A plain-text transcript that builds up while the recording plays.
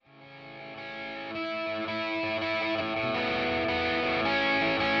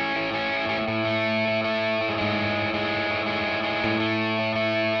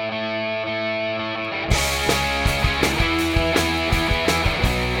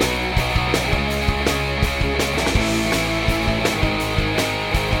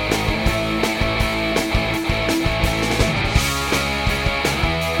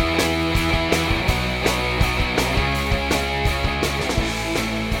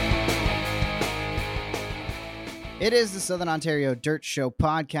It is the Southern Ontario Dirt Show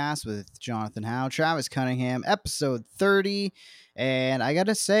podcast with Jonathon Howe, Travis Cunningham, episode 30. And I got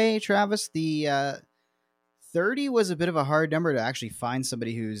to say, Travis, the 30 was a bit of a hard number to actually find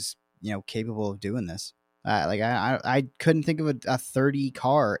somebody who's, capable of doing this. I couldn't think of a 30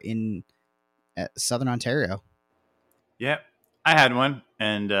 car in Southern Ontario. Yeah, I had one,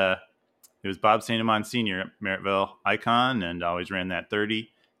 and it was Bob St. Amand Sr. at Merrittville Icon, and always ran that 30.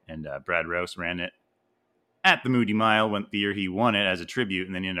 And Brad Rouse ran it at the Moody Mile the year he won it as a tribute,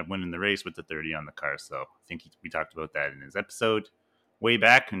 and then he ended up winning the race with the 30 on the car. So I think we talked about that in his episode way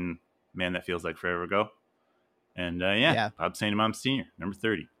back, and man, that feels like forever ago. And Bob St. Amand Sr., number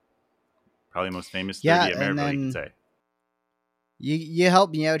 30. Probably the most famous 30 at Merrittville, you could say. You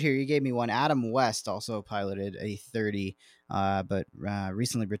helped me out here. You gave me one. Adam West also piloted a 30, but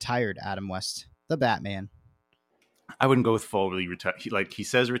recently retired Adam West, the Batman. I wouldn't go with fully retired. He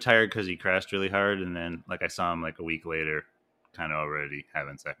says retired because he crashed really hard, and then I saw him a week later, kind of already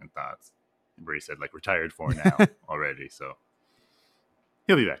having second thoughts, where he said retired for now already. So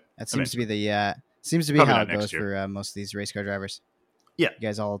he'll be back. That seems to be how it goes for most of these race car drivers. Yeah, you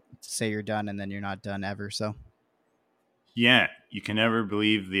guys all say you're done, and then you're not done ever. So yeah, you can never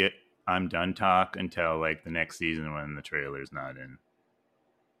believe the "I'm done" talk until the next season when the trailer's not in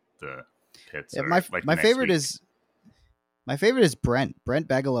the pits. Yeah, my favorite is. My favorite is Brent. Brent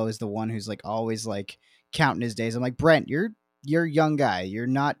Bigelow is the one who's always counting his days. I'm like, Brent, you're a young guy. You're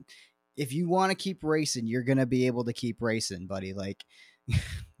not. If you want to keep racing, you're gonna be able to keep racing, buddy.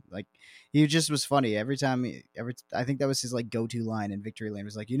 He just was funny every time. I think that was his go-to line in Victory Lane.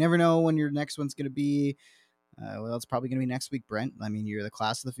 It was you never know when your next one's gonna be. Well, it's probably gonna be next week, Brent. I mean, you're the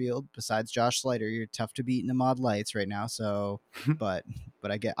class of the field. Besides Josh Slater, you're tough to beat in the mod lights right now. So, but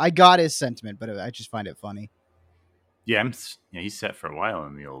I got his sentiment, but I just find it funny. Yeah, he's set for a while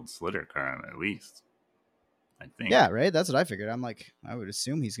in the old Slitter car, at least. I think. Yeah, right. That's what I figured. I'm I would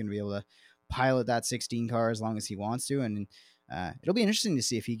assume he's going to be able to pilot that 16 car as long as he wants to, and it'll be interesting to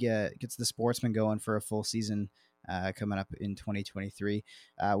see if he gets the Sportsman going for a full season coming up in 2023.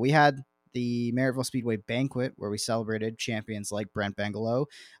 We had the Merrittville Speedway Banquet where we celebrated champions like Brent Bigelow.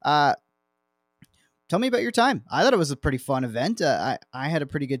 Tell me about your time. I thought it was a pretty fun event. I had a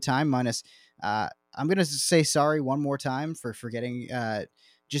pretty good time, minus. I'm going to say sorry one more time for forgetting,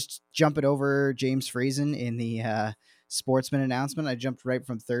 just jumping over James Friesen in the Sportsman announcement. I jumped right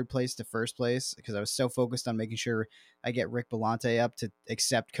from third place to first place because I was so focused on making sure I get Rick Belante up to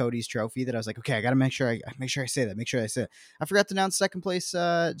accept Cody's trophy that I was like, okay, I got to make sure I say that. I forgot to announce second place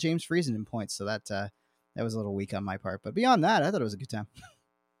James Friesen in points. So that was a little weak on my part. But beyond that, I thought it was a good time.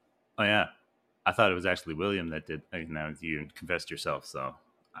 Oh, yeah. I thought it was actually William that did. Now you confessed yourself, so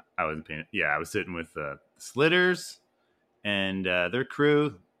I wasn't paying. Yeah, I was sitting with the Slitters and their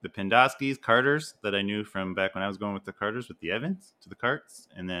crew, the Pendoskis, Carters that I knew from back when I was going with the Carters with the Evans to the carts,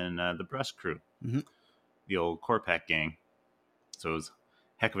 and then the Brush crew, the old Corpac gang. So it was a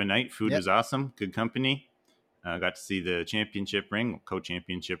heck of a night. Food was awesome, good company. Got to see the championship ring,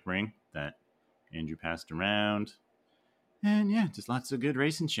 co-championship ring that Andrew passed around, and yeah, just lots of good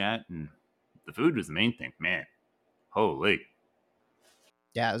racing chat, and the food was the main thing, man. Holy.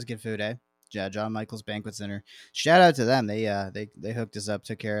 Yeah, it was good food, eh? Yeah, John Michael's Banquet Center. Shout out to them. They hooked us up,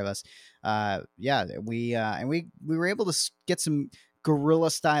 took care of us. We were able to get some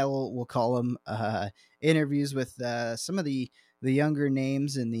guerrilla style, we'll call them, interviews with some of the younger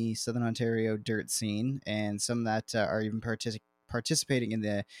names in the Southern Ontario dirt scene, and some that are even participating in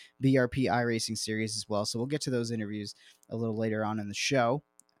the BRP iRacing series as well. So we'll get to those interviews a little later on in the show.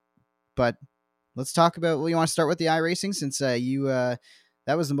 But let's talk about. Well, you want to start with the iRacing since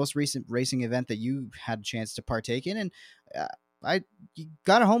that was the most recent racing event that you had a chance to partake in, and you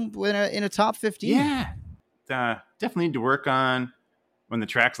got home in a top 15. Yeah, definitely need to work on when the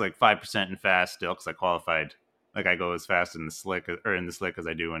track's 5% and fast still, because I qualified. I go as fast in the slick as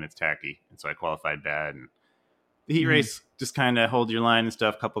I do when it's tacky, and so I qualified bad. And the heat race just kind of hold your line and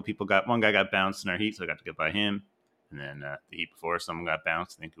stuff. One guy got bounced in our heat, so I got to get by him. And then the heat before, someone got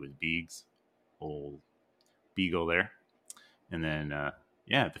bounced. I think it was Beegs, old Beagle there. And then,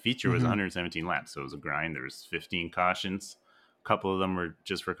 the feature was 117 laps, so it was a grind. There was 15 cautions. A couple of them were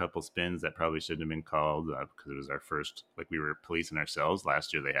just for a couple spins that probably shouldn't have been called because it was our first, we were policing ourselves.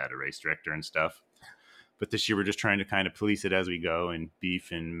 Last year they had a race director and stuff. But this year we're just trying to kind of police it as we go, and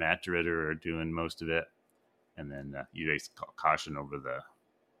Beef and Matt DeRitter are doing most of it. And then you guys call caution over the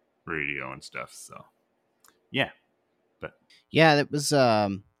radio and stuff. So, yeah. But yeah, it was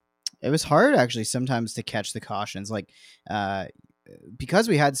hard actually sometimes to catch the cautions, because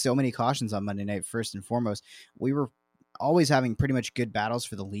we had so many cautions on Monday night. First and foremost, we were always having pretty much good battles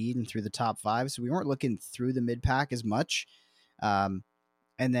for the lead and through the top 5. So we weren't looking through the mid pack as much. And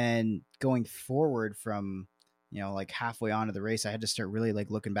then going forward from, like halfway onto the race, I had to start really like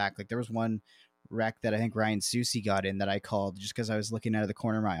looking back. Like there was one wreck that I think Ryan Susi got in that I called just because I was looking out of the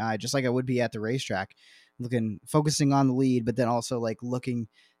corner of my eye, just like I would be at the racetrack, focusing on the lead, but then also like looking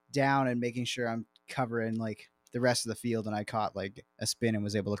down and making sure I'm covering like the rest of the field. And I caught like a spin and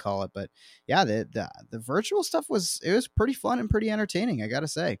was able to call it. But yeah, the virtual stuff was pretty fun and pretty entertaining, I gotta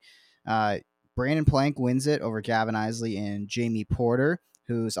say. Brandon Plank wins it over Gavin Isley and Jayme Porter,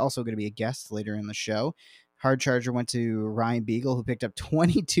 who's also going to be a guest later in the show. Hard Charger went to Ryan Beagle, who picked up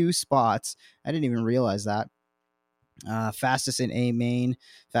 22 spots. I didn't even realize that. Fastest in A main,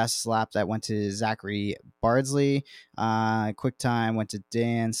 fastest lap that went to Zachary Bardsley. Quick time went to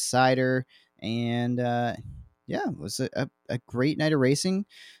Dan Sider. And it was a great night of racing.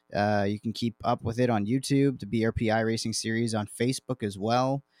 You can keep up with it on YouTube, the BRP iRacing series on Facebook as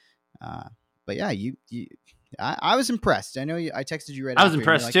well. But yeah, I was impressed. I know I texted you right I was after.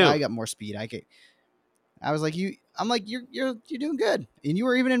 impressed like, too. I got more speed. I was like, I'm like, you're doing good. And you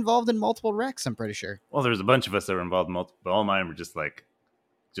were even involved in multiple wrecks, I'm pretty sure. Well, there's a bunch of us that were involved in multiple, but all mine were just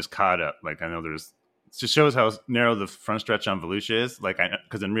caught up. Like I know it just shows how narrow the front stretch on Volusia is. Like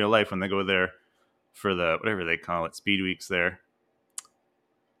because in real life, when they go there for the, whatever they call it, speed weeks there.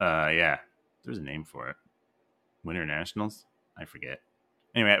 There's a name for it. Winter Nationals? I forget.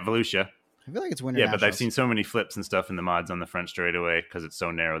 Anyway, at Volusia. I feel like it's Winter Nationals. But I've seen so many flips and stuff in the mods on the front straightaway because it's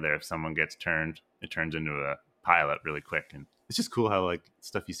so narrow there. If someone gets turned, it turns into a pilot really quick. And it's just cool how like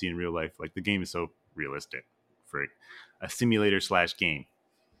stuff you see in real life, like the game is so realistic for a simulator / game.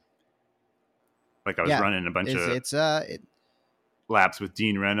 Like I was running a bunch of laps with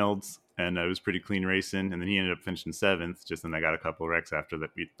Dean Reynolds, and it was pretty clean racing. And then he ended up finishing 7th. Just then I got a couple wrecks after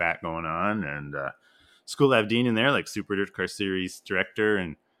that going on. And it's cool to have Dean in there, like Super Dirt Car Series director,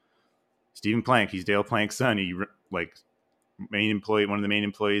 and Stephen Plank. He's Dale Plank's son. He like main employee, one of the main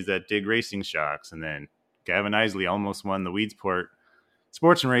employees at Dig Racing Shocks. And then Gavin Isley almost won the Weedsport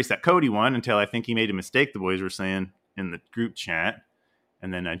Sportsman race that Cody won until I think he made a mistake, the boys were saying in the group chat.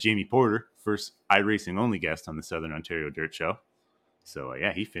 And then Jayme Porter, first iRacing only guest on the Southern Ontario Dirt Show. So,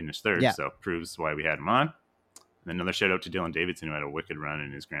 he finished 3rd, so proves why we had him on. And another shout out to Dylan Davidson, who had a wicked run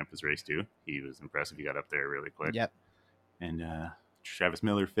in his grandpa's race, too. He was impressive. He got up there really quick. Yep. And Travis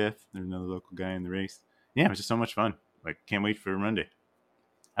Miller, 5th. There's another local guy in the race. Yeah, it was just so much fun. Like, can't wait for Monday.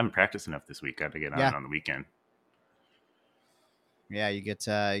 I haven't practiced enough this week. I have to get on the weekend. Yeah, you get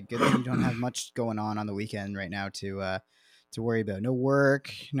good thing you don't have much going on the weekend right now to worry about. No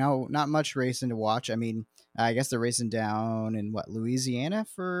work, not much racing to watch. I mean, I guess they're racing down in Louisiana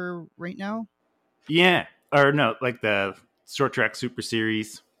for right now. Yeah, or no, like the short track Super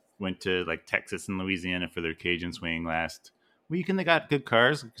Series went to like Texas and Louisiana for their Cajun swing last week, and they got good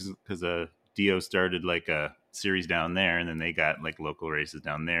cars because Dio started like a series down there, and then they got like local races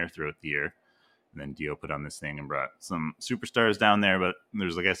down there throughout the year. And then Dio put on this thing and brought some superstars down there, but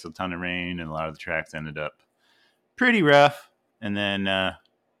there's, I guess, a ton of rain, and a lot of the tracks ended up pretty rough. And then the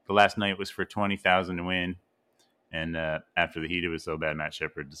last night was for $20,000 to win. And after the heat, it was so bad, Matt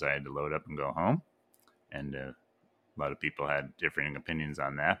Shepard decided to load up and go home. And a lot of people had differing opinions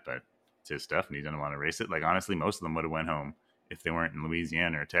on that, but it's his stuff, and he didn't want to race it. Like, honestly, most of them would have went home if they weren't in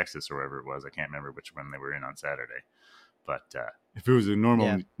Louisiana or Texas or wherever it was. I can't remember which one they were in on Saturday. But if it was a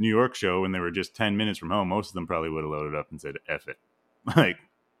normal New York show and they were just 10 minutes from home, most of them probably would have loaded up and said, F it. Like,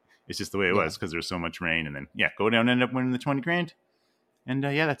 it's just the way it was because there's so much rain. And then, go down and end up winning the $20,000. And,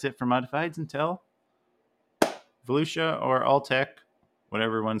 that's it for Modifieds until Volusia or Alltech,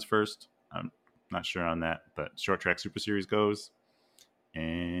 whatever one's first. I'm not sure on that. But Short Track Super Series goes,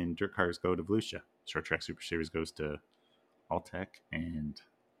 and Dirt Cars go to Volusia. Short Track Super Series goes to Alltech, and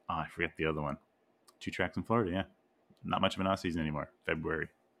I forget the other one. 2 tracks in Florida, Not much of an off season anymore. February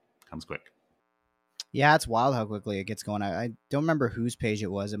comes quick. Yeah, it's wild how quickly it gets going. I don't remember whose page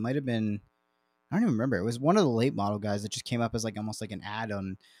it was. It might have been, I don't even remember. It was one of the late model guys that just came up as like almost like an ad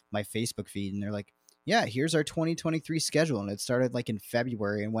on my Facebook feed. And they're like, yeah, here's our 2023 schedule. And it started like in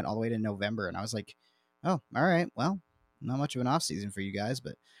February and went all the way to November. And I was like, oh, all right. Well, not much of an off season for you guys,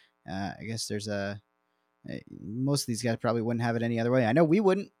 but I guess there's most of these guys probably wouldn't have it any other way. I know we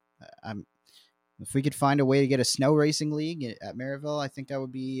wouldn't. If we could find a way to get a snow racing league at Merrittville, I think that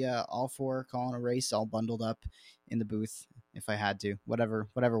would be all for calling a race, all bundled up in the booth if I had to. Whatever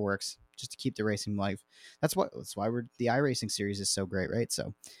works, just to keep the racing live. That's why the iRacing series is so great, right?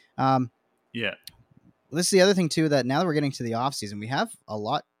 So, this is the other thing too, that now that we're getting to the off season, we have a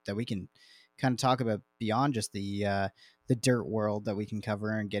lot that we can kind of talk about beyond just the dirt world that we can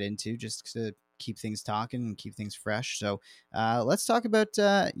cover and get into, just to keep things talking and keep things fresh. So let's talk about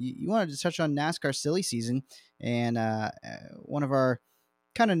you wanted to touch on NASCAR silly season, and one of our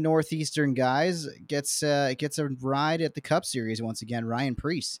kind of northeastern guys gets a ride at the Cup Series once again. Ryan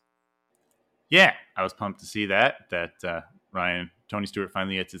Preece. Yeah, I was pumped to see that Tony Stewart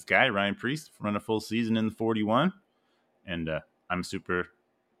finally gets his guy, Ryan Preece, run a full season in the 41. And I'm a super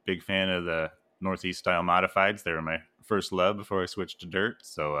big fan of the Northeast style modifieds. They were my first love before I switched to dirt.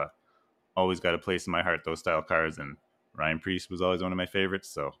 So always got a place in my heart, those style cars. And Ryan Preece was always one of my favorites.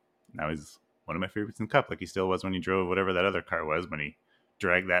 So now he's one of my favorites in the Cup, like he still was when he drove whatever that other car was, when he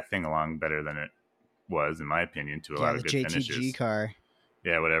dragged that thing along better than it was, in my opinion, to a lot of good JTG finishes. car.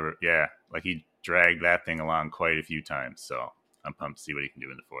 Yeah, whatever. Yeah, like he dragged that thing along quite a few times. So I'm pumped to see what he can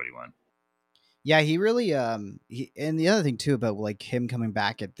do in the 41. Yeah, he really and the other thing too about like him coming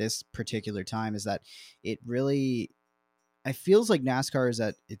back at this particular time is that it really I feels like NASCAR is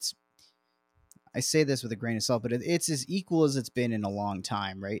at its, I say this with a grain of salt, but it's as equal as it's been in a long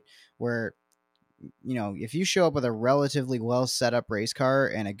time, right? Where, you know, if you show up with a relatively well set up race car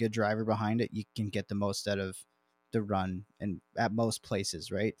and a good driver behind it, you can get the most out of the run and at most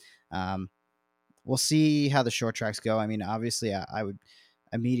places, right? We'll see how the short tracks go. I mean, obviously, I would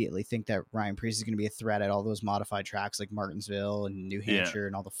immediately think that Ryan Preece is going to be a threat at all those modified tracks like Martinsville and New Hampshire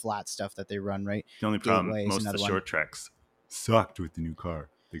and all the flat stuff that they run, right? The only problem, Gateway is most of another the one. short tracks sucked with the new car.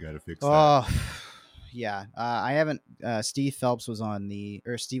 They got to fix that. Oh, yeah. I haven't. Steve Phelps was on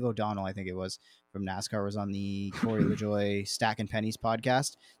or Steve O'Donnell, I think it was, from NASCAR, was on the Corey LaJoy Stack and Pennies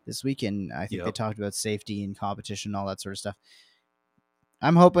podcast this week, and I think they talked about safety and competition and all that sort of stuff.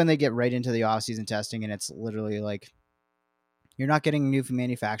 I'm hoping they get right into the off-season testing, and it's literally like, you're not getting new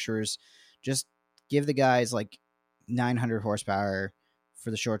manufacturers. Just give the guys like 900 horsepower for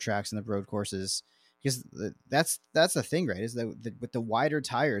the short tracks and the road courses, because that's the thing, right? Is that with the wider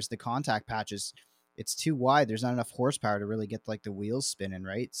tires, the contact patches, it's too wide. There's not enough horsepower to really get like the wheels spinning,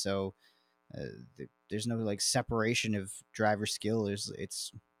 right? So there's no like separation of driver skill.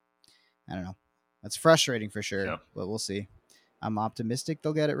 It's I don't know. That's frustrating for sure, but we'll see. I'm optimistic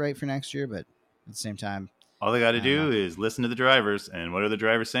they'll get it right for next year, but at the same time, all they got to do is listen to the drivers, and what are the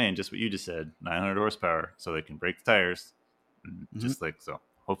drivers saying? Just what you just said, 900 horsepower, so they can break the tires. Just like so.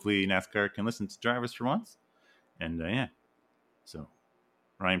 Hopefully NASCAR can listen to drivers for once. And yeah, so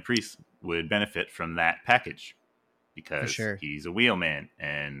Ryan Preece would benefit from that package because he's a wheelman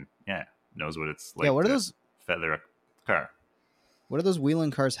and knows what it's like to feather a car. What do those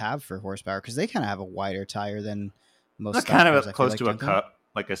wheeling cars have for horsepower? Because they kind of have a wider tire than most. They're kind of close to a Cup,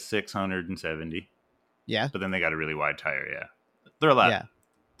 like a 670. Yeah, but then they got a really wide tire. Yeah, they're a lot. Yeah,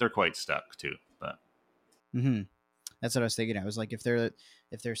 they're quite stuck too. But that's what I was thinking. I was like, if they're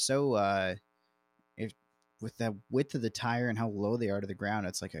so if with the width of the tire and how low they are to the ground,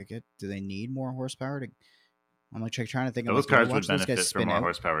 it's like do they need more horsepower to? I'm like trying to think. Those cars would benefit from more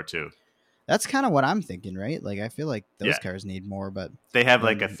horsepower too. That's kind of what I'm thinking, right? Like I feel like those cars need more, but they have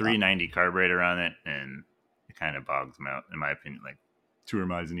like a 390 carburetor on it, and it kind of bogs them out, in my opinion. Like tour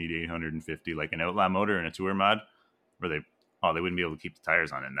mods need 850, like an Outlaw motor and a tour mod, where they wouldn't be able to keep the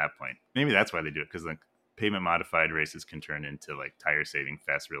tires on it at that point. Maybe that's why they do it, because like pavement modified races can turn into like tire saving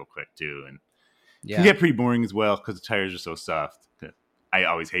fest real quick too, and can get pretty boring as well because the tires are so soft. I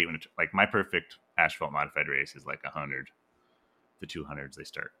always hate when like my perfect asphalt modified race is like 100. The 200s they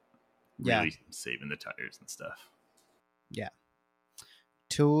start really saving the tires and stuff. Yeah,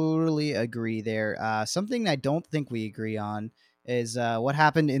 totally agree there. Something I don't think we agree on is what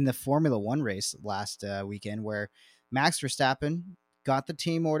happened in the Formula One race last weekend, where Max Verstappen got the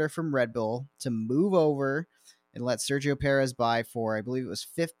team order from Red Bull to move over and let Sergio Perez by for, I believe it was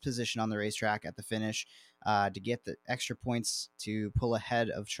 5th position on the racetrack at the finish, to get the extra points to pull ahead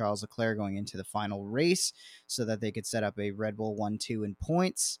of Charles Leclerc going into the final race so that they could set up a Red Bull 1-2 in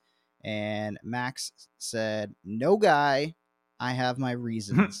points. And Max said, "No, guy, I have my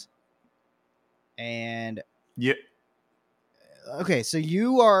reasons." And okay, so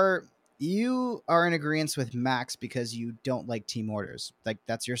you are in agreement with Max because you don't like team orders. Like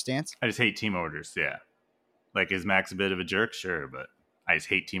that's your stance? I just hate team orders. Yeah. Like, is Max a bit of a jerk? Sure, but I just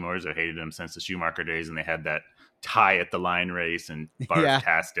hate team orders. I've hated them since the Schumacher days, and they had that tie at the line race and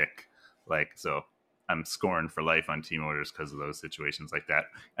barf-tastic. Like, so I'm scoring for life on team orders because of those situations like that.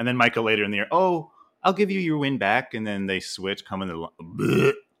 And then Michael later in the year, I'll give you your win back, and then they switch, come in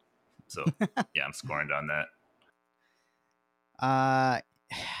the so yeah, I'm scoring on that.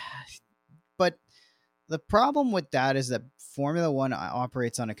 But the problem with that is that Formula One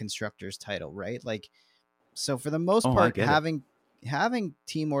operates on a constructor's title, right? Like, so for the most part, having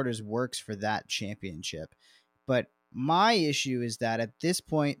team orders works for that championship. But my issue is that at this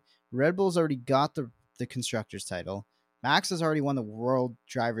point, Red Bull's already got the constructors title. Max has already won the World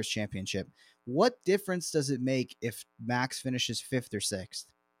Drivers' Championship. What difference does it make if Max finishes 5th or 6th?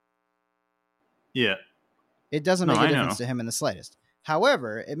 Yeah. It doesn't No, make a I difference know. to him in the slightest.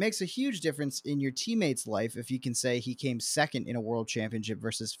 However, it makes a huge difference in your teammate's life if you can say he came second in a world championship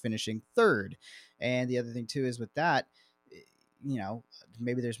versus finishing third. And the other thing, too, is with that,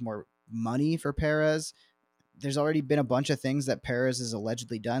 maybe there's more money for Perez. There's already been a bunch of things that Perez has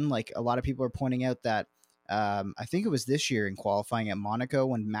allegedly done. Like, a lot of people are pointing out that I think it was this year in qualifying at Monaco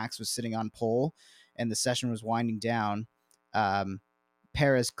when Max was sitting on pole and the session was winding down.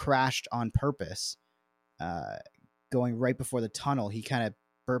 Perez crashed on purpose. Going right before the tunnel, he kind of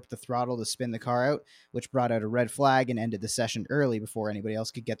burped the throttle to spin the car out, which brought out a red flag and ended the session early before anybody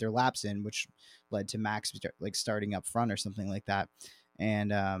else could get their laps in, which led to Max starting up front or something like that.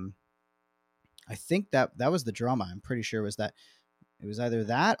 And I think that was the drama. I'm pretty sure was that it was either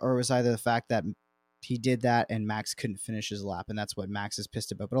that or it was either the fact that he did that and Max couldn't finish his lap, and that's what Max is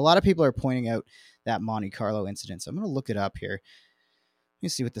pissed about. But a lot of people are pointing out that Monte Carlo incident, so I'm going to look it up here. Let me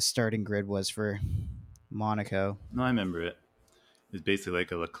see what the starting grid was for Monaco. No, I remember it. It's basically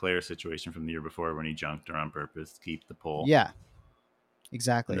like a Leclerc situation from the year before when he junked her on purpose to keep the pole. Yeah, And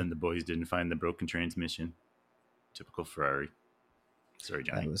exactly. then the boys didn't find the broken transmission. Typical Ferrari. Sorry,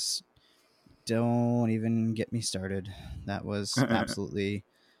 Johnny. That was. Don't even get me started. That was absolutely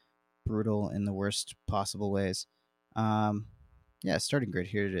brutal in the worst possible ways. Yeah, starting grid,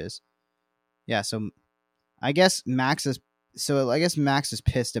 here it is. Yeah, so I guess Max is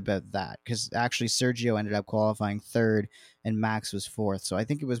pissed about that because actually Sergio ended up qualifying third and Max was fourth. So I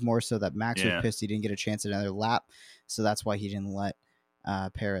think it was more so that Max was pissed he didn't get a chance at another lap, so that's why he didn't let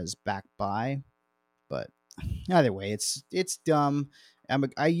Perez back by. But either way, it's dumb.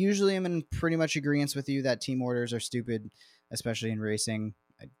 I usually am in pretty much agreement with you that team orders are stupid, especially in racing.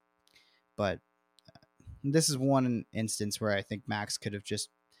 But this is one instance where I think Max could have just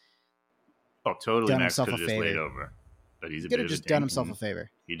totally. done Max himself could a have just favor. laid over, but he's a Could bit have of a just done dink, himself a favor.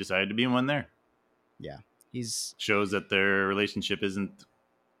 He decided to be in one there. Yeah, shows that their relationship isn't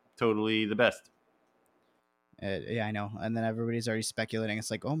totally the best. Yeah, I know. And then everybody's already speculating.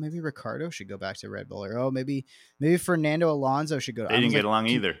 It's like, oh, maybe Ricardo should go back to Red Bull, or oh, maybe Fernando Alonso should go. They didn't get along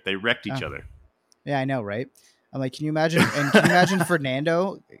either. They wrecked each other. Yeah, I know, right? I'm like, can you imagine? And can you imagine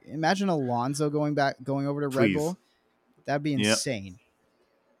Fernando? Imagine Alonso going over to Red Bull. That'd be insane.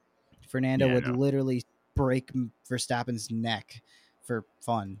 Fernando would literally break Verstappen's neck for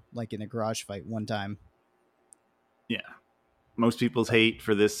fun, like in a garage fight one time. Yeah. Most people's hate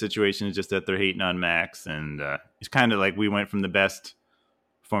for this situation is just that they're hating on Max, and it's kind of like we went from the best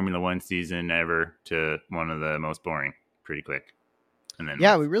Formula One season ever to one of the most boring pretty quick. And then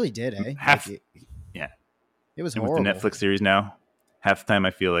we really did, eh? It was horrible. With the Netflix series now, half the time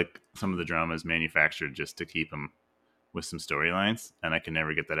I feel like some of the drama is manufactured just to keep them with some storylines, and I can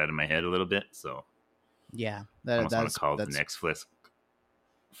never get that out of my head a little bit. So yeah, I almost want to call it the Netflix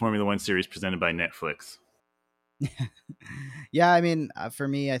Formula One series presented by Netflix. Yeah, I mean, for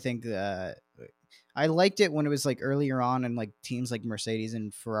me, I think I liked it when it was like earlier on, and like teams like Mercedes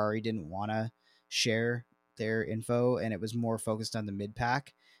and Ferrari didn't want to share their info, and it was more focused on the mid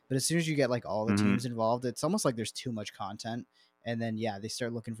pack. But as soon as you get like all the teams involved, it's almost like there's too much content. And then they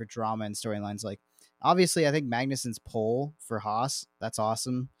start looking for drama and storylines. Like, obviously, I think Magnussen's pole for Haas, that's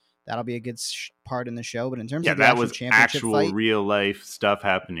awesome. That'll be a good part in the show. But in terms of the that was championship fight, real life stuff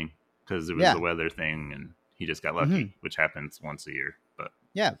happening because it was the weather thing, and he just got lucky, which happens once a year. But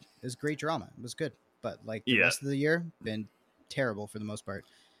yeah, it was great drama. It was good. But like the rest of the year, been terrible for the most part.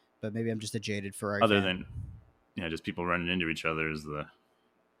 But maybe I'm just a jaded Ferrari fan. Than just people running into each other is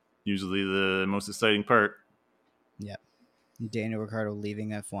usually the most exciting part. Yeah. Daniel Ricciardo leaving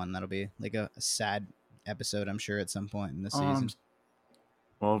F1. That'll be like a sad episode, I'm sure, at some point in the season.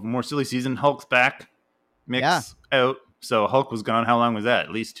 Well, more silly season. Hulk's back. Mick's out. So Hulk was gone. How long was that?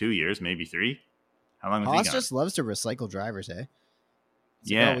 At least 2 years, maybe 3. How long was he gone? Haas just loves to recycle drivers, eh?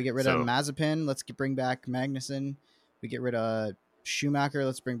 It's like, we get rid of Mazepin. Let's bring back Magnussen. We get rid of Schumacher.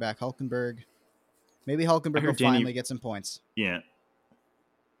 Let's bring back Hulkenberg. Maybe Hulkenberg will finally get some points. Yeah.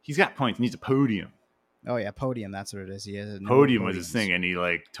 He's got points. He needs a podium. Oh, yeah, podium. That's what it is. He has podium was his thing, and he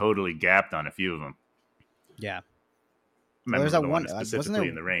totally gapped on a few of them. Yeah. Remember there's that one specifically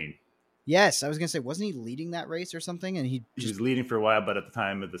in the rain. Yes, I was going to say, wasn't he leading that race or something? And he was leading for a while, but at the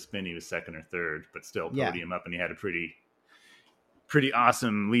time of the spin, he was second or third, but still podium up, and he had a pretty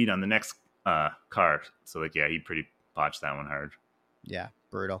awesome lead on the next car. So, he pretty botched that one hard. Yeah,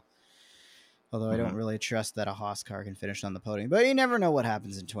 brutal. Although I don't really trust that a Haas car can finish on the podium. But you never know what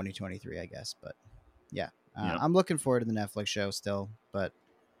happens in 2023, I guess. But, I'm looking forward to the Netflix show still. But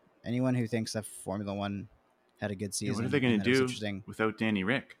anyone who thinks that Formula One had a good Yeah, what are they season going and to that it was do interesting. without Danny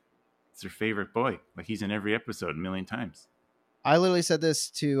Rick? It's their favorite boy. Like, he's in every episode a million times. I literally said this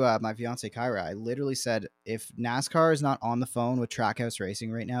to my fiance Kyra. I literally said, if NASCAR is not on the phone with Trackhouse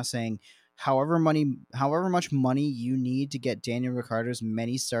Racing right now, saying however much money you need to get Daniel Ricciardo's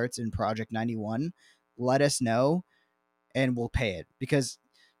many starts in Project 91, let us know and we'll pay it. Because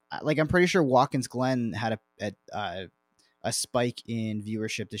like I'm pretty sure Watkins Glen had a spike in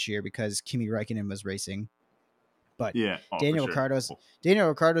viewership this year because Kimi Räikkönen was racing. But Yeah, oh, for Daniel sure. Ricciardo's Oh, Daniel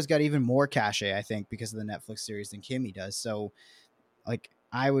Ricciardo's got even more cachet, I think, because of the Netflix series than Kimi does. So like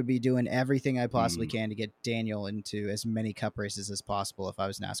I would be doing everything I possibly can to get Daniel into as many cup races as possible if I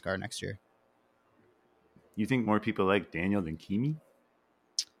was NASCAR next year. you think more people like Daniel than Kimi?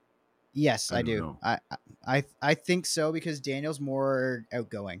 Yes, I I don't do. know. I think so because Daniel's more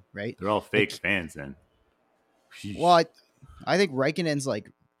outgoing, right? They're all fake Like, fans then. well, Sheesh. I think Raikkonen's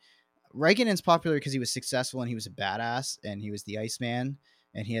popular because he was successful and he was a badass and he was the Iceman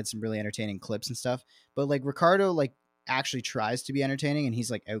and he had some really entertaining clips and stuff. But like Ricardo, like actually tries to be entertaining and he's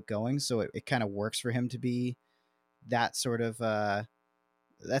like outgoing, so it kind of works for him to be that sort of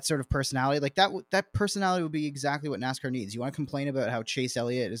personality. Like that personality would be exactly what NASCAR needs. You want to complain about how Chase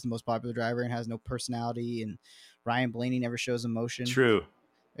Elliott is the most popular driver and has no personality, and Ryan Blaney never shows emotion. True.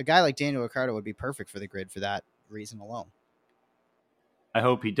 A guy like Daniel Ricciardo would be perfect for the grid for that reason alone. I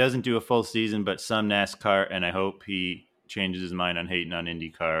hope he doesn't do a full season, but some NASCAR, and I hope he changes his mind on hating on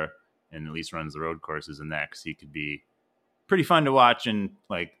IndyCar and at least runs the road courses in that, because he could be pretty fun to watch in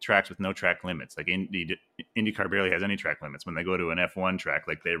like tracks with no track limits. Like IndyCar barely has any track limits. When they go to an F1 track,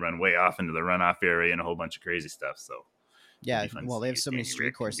 like they run way off into the runoff area and a whole bunch of crazy stuff. So it'd Yeah, be fun to well, see they have what so many Danny street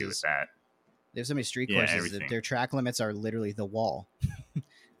Rick can do with courses. that. They have so many street Yeah, courses that everything. their track limits are literally the wall.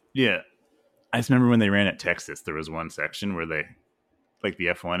 Yeah, I just remember when they ran at Texas, there was one section where they, like, the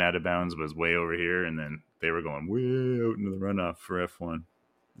F1 out of bounds was way over here, and then they were going way out into the runoff for F1.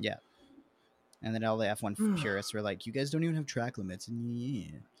 Yeah. And then all the F1 purists were like, you guys don't even have track limits. And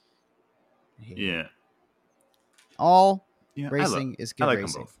yeah. I hate it. Yeah, All yeah, racing is I good like them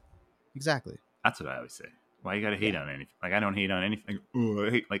racing. both. Exactly. That's what I always say. Why you gotta hate Yeah. on anything? Like, I don't hate on anything. Oh, I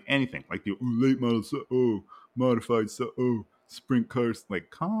hate like anything. Like the late model, modified, sprint cars. Like,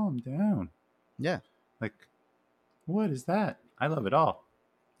 calm down. Yeah. Like, what is that? I love it all.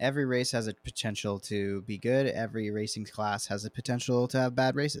 Every race has a potential to be good. Every racing class has a potential to have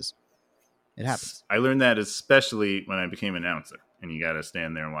bad races. It happens. I learned that especially when I became an announcer, and you got to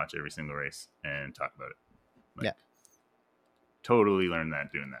stand there and watch every single race and talk about it. Like, Yeah. Totally learned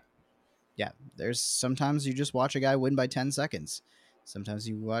that doing that. Yeah. There's sometimes you just watch a guy win by 10 seconds. Sometimes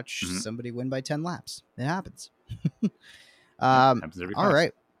you watch Mm-hmm. somebody win by 10 laps. It happens. Happens every All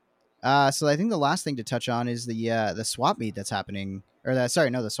class. right. So I think the last thing to touch on is the swap meet that's happening. Or the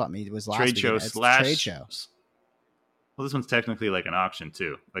swap meet was last Trade weekend. show It's the slash trade show. Well, this one's technically like an auction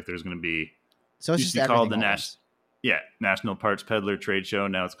too. Like, there's going to be, So it's used just to be called everything the all once. National Parts Peddler Trade Show.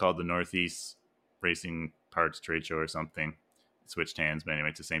 Now it's called the Northeast Racing Parts Trade Show or something. It switched hands, but anyway,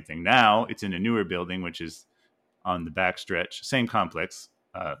 it's the same thing. Now it's in a newer building, which is on the backstretch, same complex,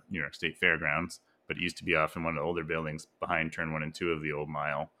 New York State Fairgrounds, but it used to be off in one of the older buildings behind turn 1 and 2 of the old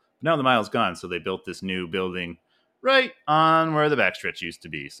mile. But now the mile's gone, so they built this new building right on where the backstretch used to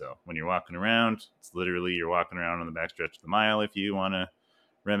be. So when you're walking around, it's literally you're walking around on the backstretch of the mile. If you want to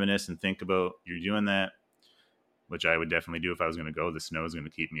reminisce and think about you're doing that, which I would definitely do if I was going to go. The snow is going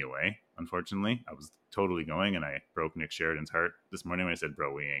to keep me away, unfortunately. I was totally going, and I broke Nick Sheridan's heart this morning when I said,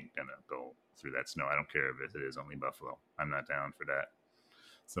 bro, we ain't going to go through that snow. I don't care if it is only Buffalo. I'm not down for that.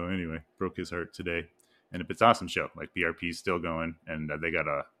 So anyway, broke his heart today. And it's an awesome show. Like, BRP's still going, and they got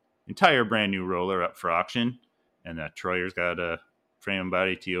a entire brand new roller up for auction. And Troyer's got a frame and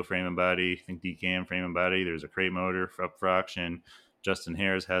body, TO frame and body, I think DCAM frame and body. There's a crate motor up for auction. Justin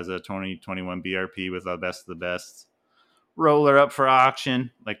Harris has a 2021 BRP with the best of the best roller up for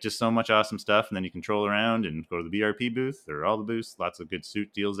auction. Like, just so much awesome stuff. And then you can troll around and go to the BRP booth or all the booths. Lots of good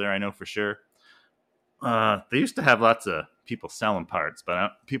suit deals there, I know for sure. They used to have lots of people selling parts,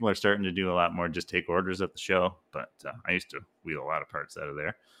 but people are starting to do a lot more just take orders at the show. But I used to wheel a lot of parts out of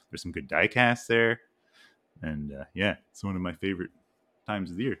there. There's some good die casts there. And it's one of my favorite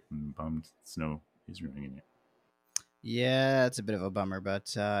times of the year when bummed snow is ruining it. Yeah, it's a bit of a bummer,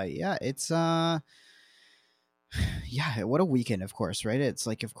 but it's what a weekend, of course, right? It's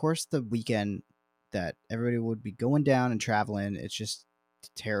like, of course, the weekend that everybody would be going down and traveling. It's just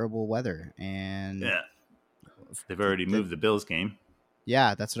terrible weather, and they've already moved the Bills game.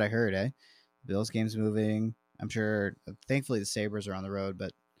 Yeah, that's what I heard. Bills game's moving. I'm sure. Thankfully, the Sabres are on the road,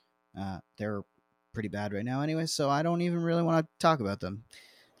 but they're pretty bad right now anyway. So I don't even really want to talk about them.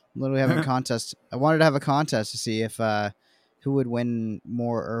 Literally having a contest. I wanted to have a contest to see if who would win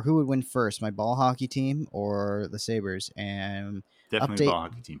more or who would win first, my ball hockey team or the Sabres. And Definitely the update, ball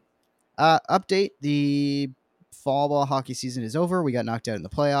hockey team. update: the fall ball hockey season is over. We got knocked out in the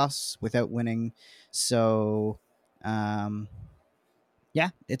playoffs without winning. So, yeah,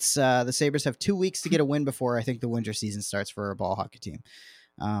 it's the Sabres have 2 weeks to get a win before I think the winter season starts for our ball hockey team.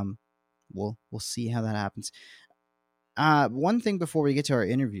 Um, we'll see how that happens. One thing before we get to our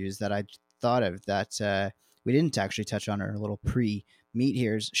interviews that I thought of that we didn't actually touch on our little pre-meet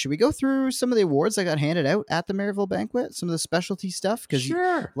here is, should we go through some of the awards that got handed out at the Merrittville Banquet, some of the specialty stuff? Because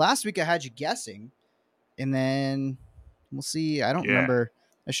Sure. last week I had you guessing, and then we'll see. I don't Yeah. remember.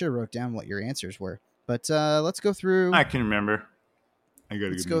 I should have wrote down what your answers were, but let's go through. I can remember. I got a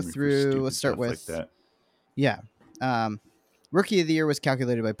Let's good go memory for through. stupid Let's start stuff like with that. yeah. Rookie of the year was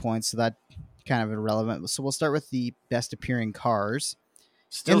calculated by points, so that kind of irrelevant. So we'll start with the best appearing cars.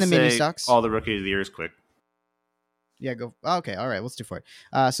 Still In the mini say stocks. all the rookie of the years quick. Yeah, go. Okay, all right, let's do for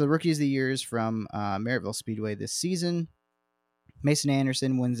it. So the rookies of the years from Merrittville Speedway this season. Mason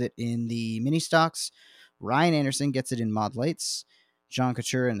Anderson wins it in the mini stocks. Ryan Anderson gets it in mod lights. John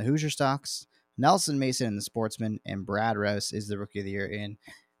Couture in the Hoosier stocks. Nelson Mason in the Sportsman, and Brad Rouse is the rookie of the year in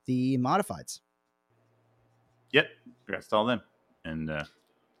the modifieds. Yep, congrats to all them. And at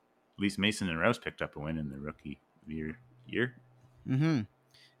least Mason and Rouse picked up a win in the rookie of the year. Mm-hmm.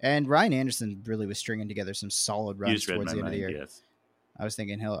 And Ryan Anderson really was stringing together some solid You runs just read towards my the end of the mind, year. yes. I was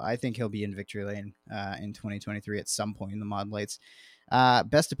thinking I think he'll be in victory lane in 2023 at some point in the mod lights.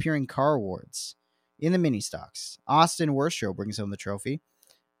 Best appearing car awards in the mini stocks. Austin Worstrow brings home the trophy.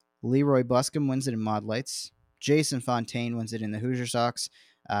 Leroy Buscombe wins it in mod lights. Jason Fontaine wins it in the Hoosier stocks.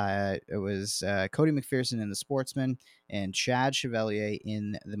 It was Cody McPherson in the Sportsman and Chad Chevalier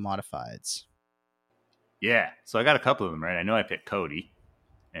in the modifieds. Yeah, so I got a couple of them right. I know I picked Cody.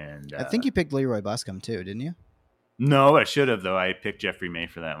 And I think you picked Leroy Buscombe too, didn't you? no, I should have, though. I picked Jeffrey May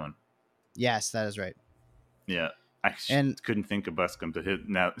for that one. Yes, that is right. Yeah. I And couldn't think of Buscombe to hit.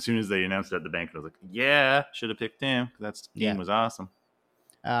 Now, as soon as they announced it at the bank, I was like, yeah, should have picked him. That game was awesome.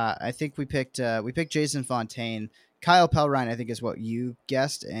 I think we picked Jason Fontaine. Kyle Pellrine, I think, is what you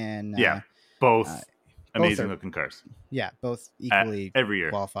guessed, and both amazing are, looking cars. Yeah, both equally every year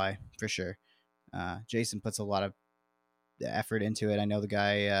qualify for sure. Jason puts a lot of effort into it. I know the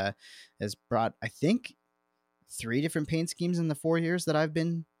guy has brought, I think, 3 different paint schemes in the 4 years that I've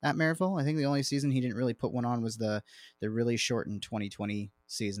been at Merrittville. I think the only season he didn't really put one on was the really shortened 2020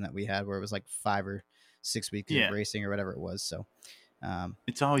 season that we had, where it was like 5 or 6 weeks of racing or whatever it was. So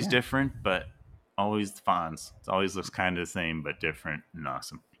it's always different, but always the fonts. It always looks kind of the same, but different and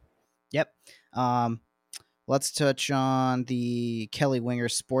awesome. Yep. Let's touch on the Kelly Winger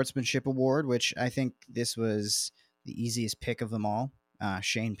Sportsmanship Award, which I think this was the easiest pick of them all.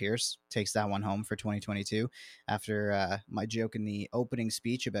 Shane Pierce takes that one home for 2022 after my joke in the opening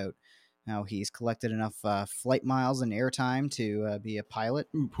speech about how he's collected enough flight miles and airtime to be a pilot.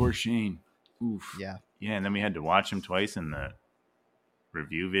 Ooh, poor Shane. Oof. Yeah. Yeah, and then we had to watch him twice in the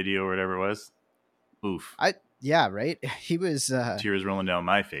review video or whatever it was. Oof. Yeah, right? He was... tears rolling down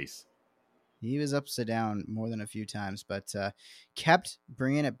my face. He was upside down more than a few times, but kept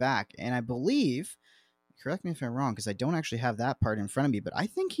bringing it back. And I believe... Correct me if I'm wrong, because I don't actually have that part in front of me, but I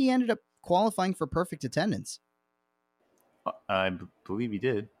think he ended up qualifying for perfect attendance. I believe he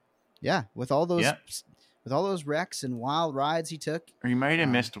did. Yeah, with all those wrecks and wild rides he took. Or he might have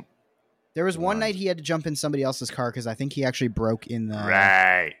missed. There was one night he had to jump in somebody else's car because I think he actually broke in the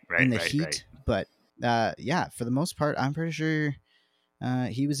heat. Right. But yeah, for the most part, I'm pretty sure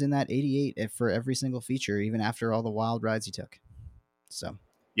he was in that 88 for every single feature, even after all the wild rides he took. So.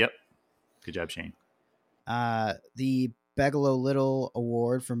 Yep. Good job, Shane. The Bigelow Little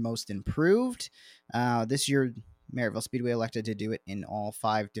Award for Most Improved. This year, Merrittville Speedway elected to do it in all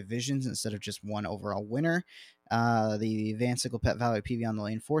 5 divisions instead of just one overall winner. The Van Sickle Pet Valley PV on the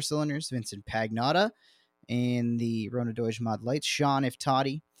lane 4 cylinders, Vincent Pagnotta. In the Rona Deutsch Mod Lights, Sean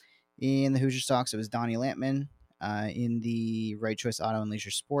Iftati. In the Hoosier Stocks, it was Donnie Lampman. In the Right Choice Auto and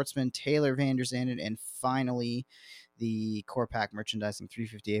Leisure Sportsman, Taylor Vander Zanden. And finally, the Core Pack Merchandising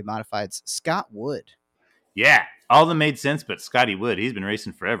 358 Modifieds, Scott Wood. Yeah, all of them made sense, but Scotty Wood, he's been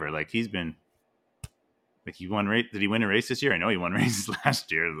racing forever. Like, he's been... Like, he won race. Did he win a race this year? I know he won races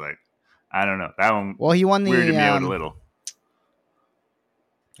last year. Like, I don't know. That one... Well, he won the... weirded me out a little.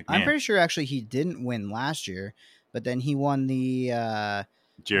 Like, I'm pretty sure, actually, he didn't win last year, but then he won the...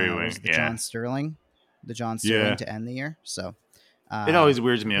 Jerry Wing, John Sterling. The John Sterling to end the year. So... it always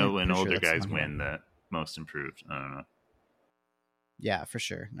weirds me out when older guys win the most improved. I don't know. Yeah, for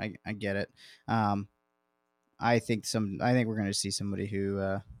sure. I get it. I think we're going to see somebody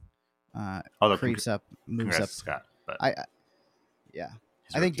who Although, creeps up, moves congrats up. to Scott, but I yeah.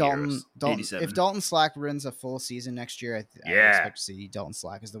 his I think rookie year was Dalton, if 87. Dalton Slack runs a full season next year, I Yeah. expect to see Dalton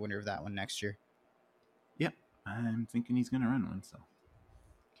Slack as the winner of that one next year. Yep. I'm thinking he's going to run one, so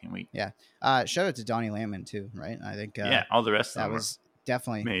can't wait. Yeah. Shout out to Donnie Landman too, right? I think Yeah, all the rest of that them was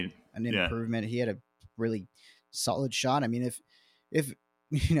definitely made. an Yeah. improvement. He had a really solid shot. I mean, if if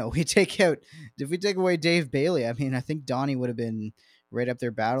we take away Dave Bailey, I mean, I think Donnie would have been right up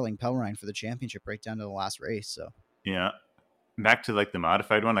there battling Pellerine for the championship right down to the last race. So Yeah. Back to like the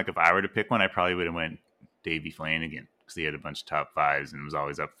modified one, like if I were to pick one, I probably would have went Davey Flanagan because he had a bunch of top fives and was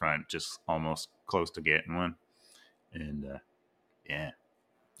always up front, just almost close to getting one. And yeah,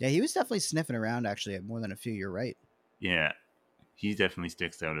 he was definitely sniffing around actually at more than a few. You're right. yeah, he definitely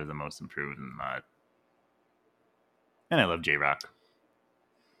sticks out as the most improved in the mod. And I love J Rock.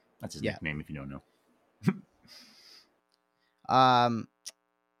 That's his nickname if you don't know.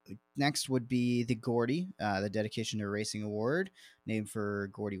 Next would be the Gordy, the Dedication to Racing Award, named for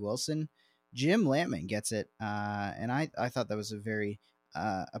Gordy Wilson. Jim Lampman gets it, and I thought that was a very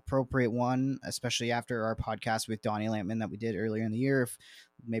appropriate one, especially after our podcast with Donnie Lampman that we did earlier in the year. If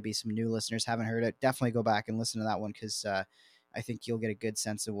maybe some new listeners haven't heard it, definitely go back and listen to that one because I think you'll get a good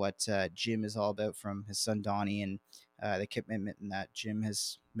sense of what Jim is all about from his son Donnie and the commitment that Jim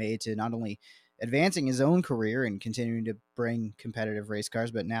has made to not only advancing his own career and continuing to bring competitive race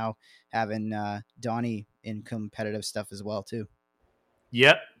cars, but now having Donnie in competitive stuff as well too.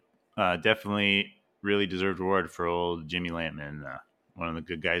 Yep, definitely really deserved award for old Jimmy Lampman, one of the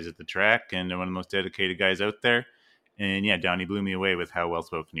good guys at the track and one of the most dedicated guys out there. And yeah, Donnie blew me away with how well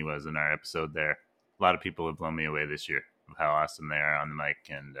spoken he was in our episode there. A lot of people have blown me away this year of how awesome they are on the mic.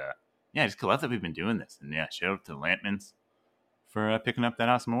 And yeah, just love that we've been doing this. And yeah, shout out to the Lampmans for picking up that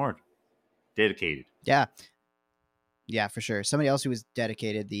awesome award. Dedicated. Yeah, for sure. Somebody else who was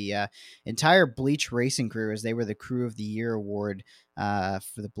dedicated, the entire Bleach racing crew, as they were the Crew of the Year award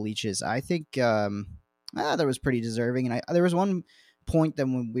for the Bleaches. I think that was pretty deserving. And there was one point that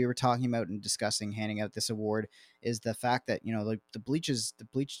when we were talking about and discussing handing out this award is the fact that, like the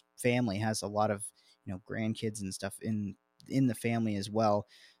Bleach family has a lot of, grandkids and stuff in the family as well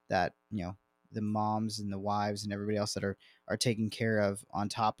that, the moms and the wives and everybody else that are taken care of on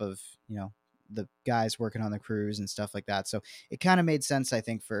top of, the guys working on the crews and stuff like that. So it kind of made sense, I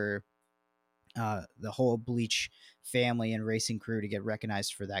think, for the whole Bleach family and racing crew to get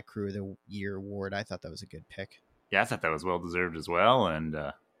recognized for that Crew of the Year award. I thought that was a good pick. Yeah, I thought that was well deserved as well. And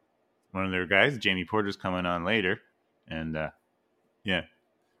one of their guys, Jayme Porter's coming on later. And yeah,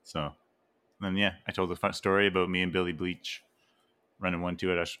 so then yeah, I told a fun story about me and Billy Bleach running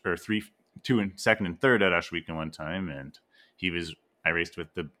 1-2 at or 3-2 and second and third at Ushweekend one time, and I raced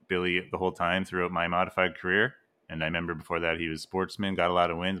with the Billy the whole time throughout my modified career. And I remember before that he was sportsman, got a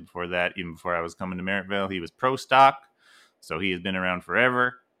lot of wins. Before that, even before I was coming to Merrittville, he was pro stock, so he has been around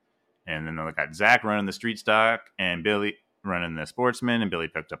forever. And then I got Zach running the street stock and Billy running the sportsman, and Billy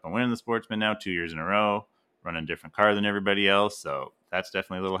picked up on winning the sportsman now 2 years in a row, running a different car than everybody else. So that's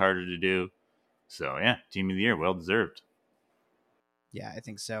definitely a little harder to do. So yeah, Team of the Year, well deserved. Yeah, I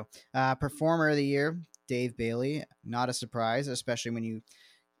think so. Performer of the Year, Dave Bailey. Not a surprise, especially when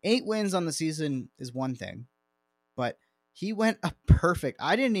 8 wins on the season is one thing, but he went a perfect.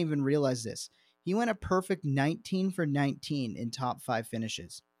 I didn't even realize this. He went a perfect 19 for 19 in top 5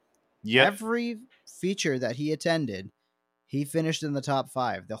 finishes. Yep. Every feature that he attended, he finished in the top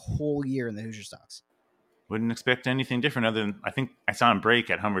 5 the whole year in the Hoosier Stocks. Wouldn't expect anything different other than I think I saw him break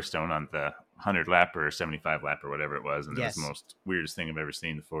at Humberstone on the 100 lap or 75 lap or whatever it was. And it was the most weirdest thing I've ever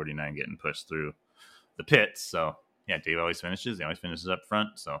seen, the 49 getting pushed through the pits. So yeah, Dave always finishes. He always finishes up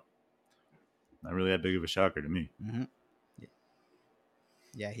front. So not really that big of a shocker to me. Mm-hmm.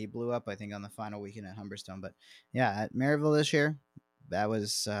 Yeah, he blew up, I think, on the final weekend at Humberstone. But yeah, at Merrittville this year, that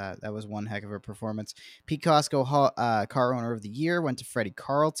was one heck of a performance. Pete Cosco car owner of the year went to Freddie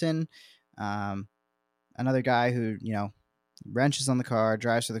Carlton. Another guy who, wrenches on the car,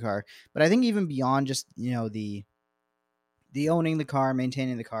 drives for the car. But I think even beyond just, the owning the car,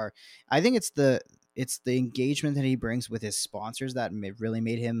 maintaining the car, I think it's the engagement that he brings with his sponsors that really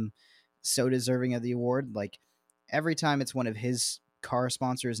made him so deserving of the award. Like every time it's one of his car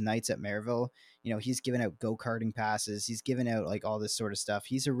sponsors nights at Merrittville, he's giving out go-karting passes. He's giving out like all this sort of stuff.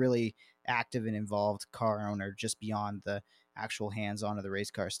 He's a really active and involved car owner just beyond the actual hands-on of the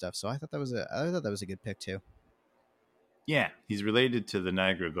race car stuff. So I thought that was a good pick too. Yeah, he's related to the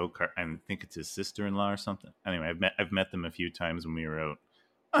Niagara go-kart. I think it's his sister-in-law or something. Anyway, I've met them a few times when we were out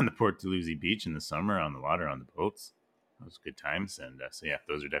on the Port Dalhousie beach in the summer on the water on the boats. Those good times. And so yeah,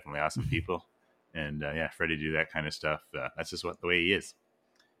 those are definitely awesome people. And yeah, Freddie do that kind of stuff. That's just the way he is.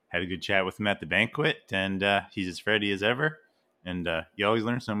 had a good chat with him at the banquet, and he's as Freddy as ever. And you always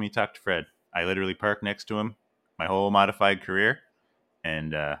learn something when you talk to Fred. I literally parked next to him my whole modified career,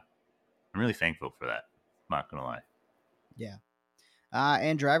 and I'm really thankful for that. I'm not going to lie. Yeah.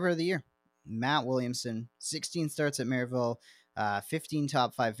 And driver of the year, Matt Williamson, 16 starts at Merrittville, 15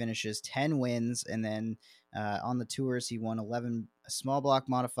 top 5 finishes, 10 wins, and then on the tours he won 11 small block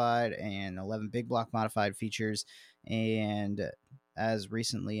modified and 11 big block modified features, and as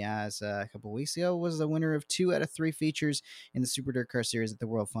recently as a couple weeks ago was the winner of 2 out of 3 features in the Super Dirt Car Series at the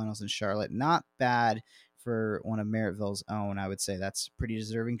World Finals in Charlotte. Not bad for one of Merrittville's own. I would say that's pretty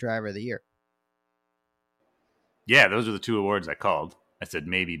deserving driver of the year. Yeah, those are the 2 awards I called. I said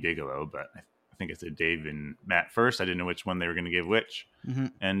maybe Bigelow, but I think I said Dave and Matt first. I didn't know which one they were going to give which. Mm-hmm.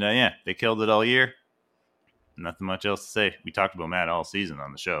 And yeah, they killed it all year. Nothing much else to say. We talked about Matt all season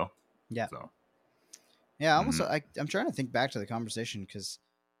on the show. Yeah. So. Yeah, almost. I'm trying to think back to the conversation because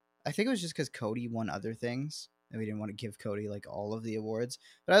I think it was just because Cody won other things and we didn't want to give Cody like all of the awards.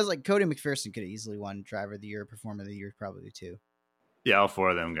 But I was like, Cody McPherson could have easily won Driver of the Year, Performer of the Year, probably too. Yeah, all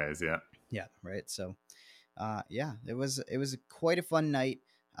 4 of them guys. Yeah. Yeah. Right. So, yeah, it was quite a fun night.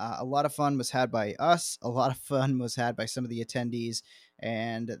 A lot of fun was had by us. A lot of fun was had by some of the attendees,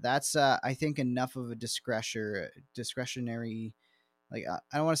 and that's I think enough of a discretionary. Like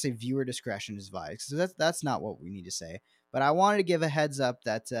I don't want to say viewer discretion is advised, so that's not what we need to say. But I wanted to give a heads up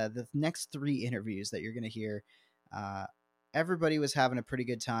that the next 3 interviews that you're going to hear, everybody was having a pretty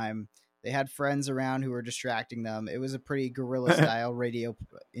good time. They had friends around who were distracting them. It was a pretty guerrilla style radio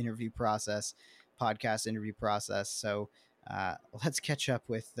interview process, podcast interview process. So let's catch up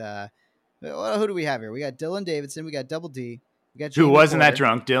with who do we have here? We got Dylan Davidson. We got Double D. We got Jayme who wasn't Porter. that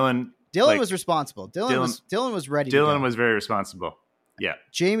drunk. Dylan was responsible. Dylan was ready. Dylan was very responsible. Yeah.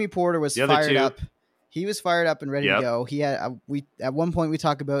 Jayme Porter was fired up. He was fired up and ready to go. He had at one point we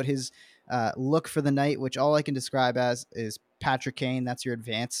talk about his look for the night, which all I can describe as is Patrick Kane. That's your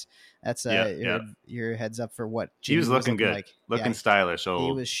advance. That's your heads up for what Jayme he was looking good, looking stylish. He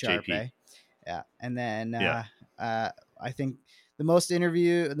was sharp. JP. Yeah, and then I think the most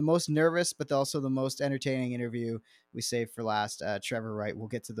nervous, but also the most entertaining interview we saved for last. Trevor Wright. We'll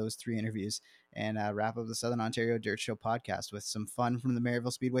get to those 3 interviews and wrap up the Southern Ontario Dirt Show podcast with some fun from the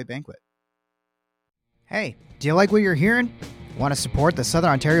Merrittville Speedway Banquet. Hey, do you like what you're hearing? Want to support the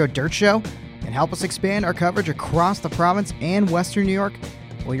Southern Ontario Dirt Show and help us expand our coverage across the province and Western New York?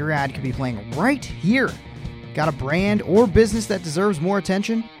 Well, your ad could be playing right here. Got a brand or business that deserves more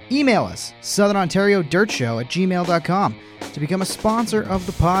attention? Email us, southernontariodirtshow@gmail.com to become a sponsor of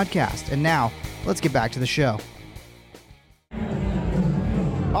the podcast. And now, let's get back to the show.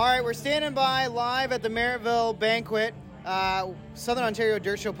 All right, we're standing by live at the Merrittville Banquet, Southern Ontario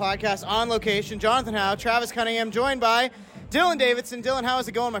Dirt Show podcast on location. Jonathon Howe, Travis Cunningham, joined by Dylan Davidson. Dylan, how is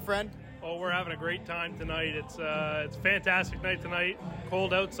it going, my friend? Oh, we're having a great time tonight. It's a fantastic night tonight.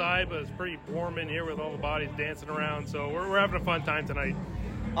 Cold outside, but it's pretty warm in here with all the bodies dancing around. So we're having a fun time tonight.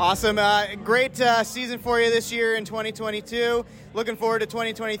 Awesome. Great season for you this year in 2022. Looking forward to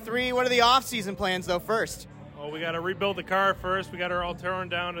 2023. What are the off-season plans, though, first? Well, we got to rebuild the car first. We got her all torn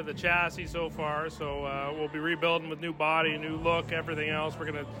down to the chassis so far. So we'll be rebuilding with new body, new look, everything else.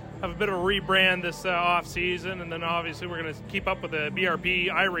 We're going to have a bit of a rebrand this off-season. And then, obviously, we're going to keep up with the BRP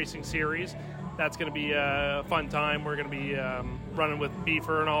iRacing series. That's going to be a fun time. We're going to be running with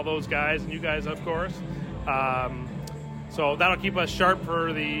Beefer and all those guys, and you guys, of course. So that'll keep us sharp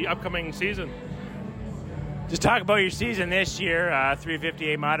for the upcoming season. Just talk about your season this year,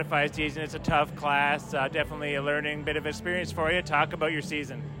 358 modified season. It's a tough class, definitely a learning bit of experience for you. Talk about your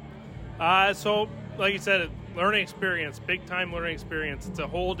season. So, like you said, learning experience, big time learning experience. It's a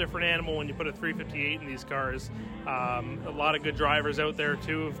whole different animal when you put a 358 in these cars. A lot of good drivers out there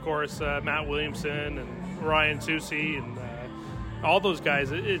too, of course, Matt Williamson and Ryan Susi and all those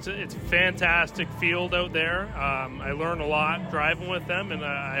guys. It's a fantastic field out there. I learned a lot driving with them, and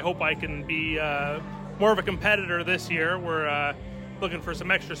I hope I can be more of a competitor this year. We're looking for some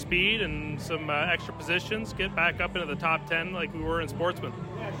extra speed and some extra positions, get back up into the top 10 like we were in Sportsman.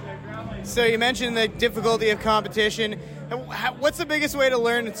 So you mentioned the difficulty of competition. What's the biggest way to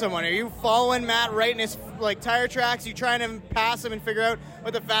learn someone? Are you following Matt right in his tire tracks? Are you trying to pass him and figure out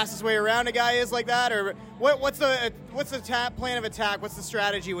what the fastest way around a guy is like that? Or what's the plan of attack? What's the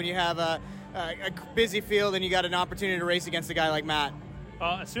strategy when you have a busy field and you got an opportunity to race against a guy like Matt?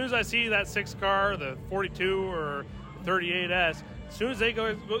 As soon as I see that 6 car, the 42 or 38S, as soon as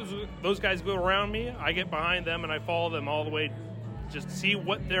those guys go around me, I get behind them and I follow them all the way, just to see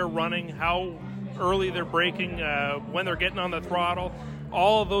what they're running, how early they're braking, when they're getting on the throttle.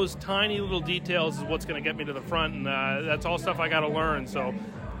 All of those tiny little details is what's going to get me to the front, and that's all stuff I got to learn. So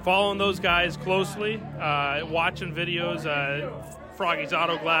following those guys closely, watching videos. Froggy's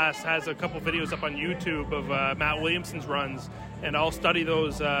Auto Glass has a couple videos up on YouTube of Matt Williamson's runs, and I'll study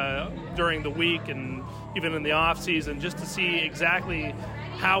those during the week and even in the off season just to see exactly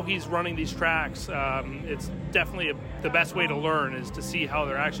how he's running these tracks. It's definitely the best way to learn is to see how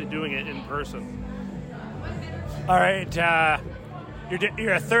they're actually doing it in person. All right,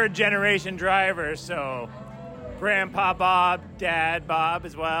 you're a third-generation driver, so Grandpa Bob, Dad Bob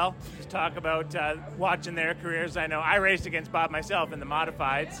as well. Just talk about watching their careers. I know I raced against Bob myself in the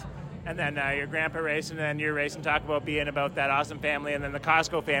modifieds, and then your grandpa racing, and then you're racing. Talk about being about that awesome family, and then the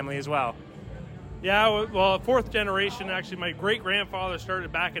Cosco family as well. Yeah, well, fourth generation, actually. My great-grandfather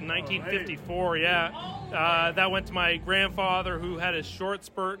started back in 1954, that went to my grandfather, who had a short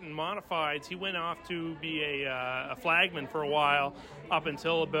spurt in modifieds. He went off to be a flagman for a while, up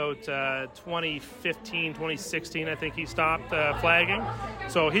until about 2015, 2016, I think he stopped flagging.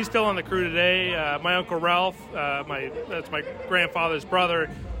 So he's still on the crew today. My Uncle Ralph, that's my grandfather's brother,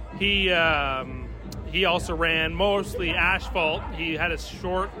 he also ran mostly asphalt. He had a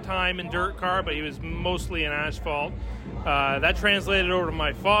short time in dirt car, but he was mostly in asphalt. That translated over to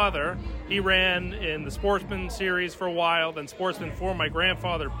my father. He ran in the Sportsman series for a while, then Sportsman for my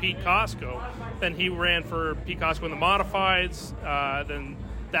grandfather, Pete Cosco. Then he ran for Pete Cosco in the modifieds. Then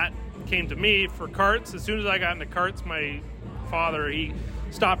that came to me for karts. As soon as I got into karts, my father, he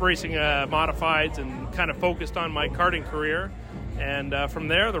stopped racing modifieds and kind of focused on my karting career. And from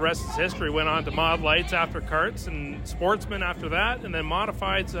there, the rest is history. Went on to mod lights after karts and Sportsman after that, and then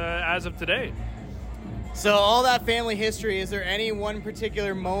modifieds as of today. So all that family history, is there any one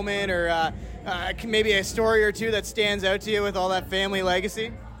particular moment or maybe a story or two that stands out to you with all that family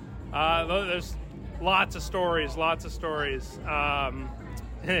legacy? There's lots of stories.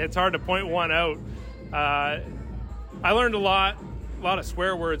 It's hard to point one out. I learned a lot of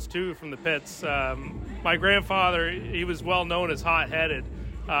swear words, too, from the pits. My grandfather, he was well known as hot-headed.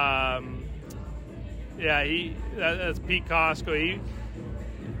 That's Pete Cosco.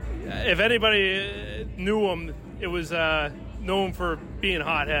 If anybody knew him, it was known for being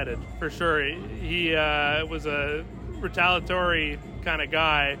hot-headed, for sure. He was a retaliatory kind of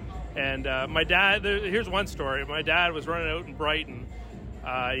guy. And my dad, here's one story. My dad was running out in Brighton.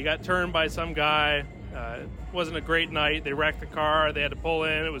 He got turned by some guy. It wasn't a great night. They wrecked the car. They had to pull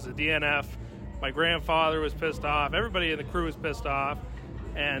in. It was a DNF. My grandfather was pissed off. Everybody in the crew was pissed off.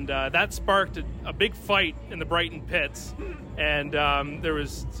 And that sparked a big fight in the Brighton pits. And there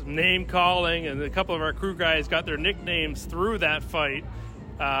was some name calling, and a couple of our crew guys got their nicknames through that fight.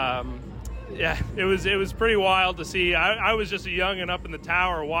 It was pretty wild to see. I was just a youngin' up in the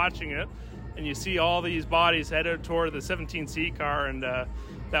tower watching it, and you see all these bodies headed toward the 17C car, and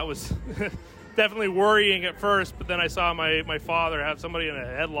that was definitely worrying at first. But then I saw my father have somebody in a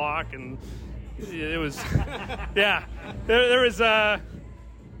headlock, and it was there was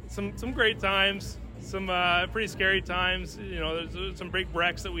some great times, some pretty scary times. You know, there's some big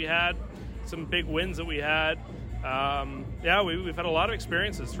wrecks that we had, some big wins that we had. We've had a lot of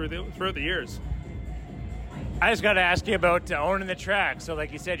experiences throughout the years. I just got to ask you about owning the track. So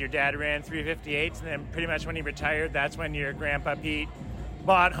like you said, your dad ran 358s, and then pretty much when he retired, that's when your grandpa Pete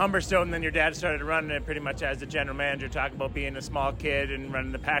bought Humberstone, and then your dad started running it pretty much as the general manager. Talk about being a small kid and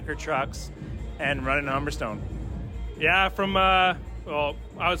running the Packer trucks and running Humberstone. Yeah, from I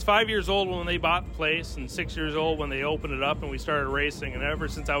was 5 years old when they bought the place, and 6 years old when they opened it up and we started racing. And ever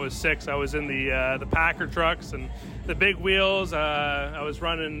since I was 6, I was in the Packer trucks and the big wheels. I was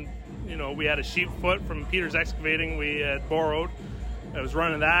running, we had a sheep foot from Peter's Excavating we had borrowed. I was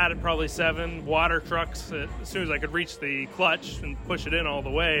running that at probably 7. Water trucks as soon as I could reach the clutch and push it in all the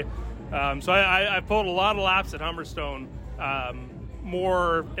way. So I pulled a lot of laps at Humberstone,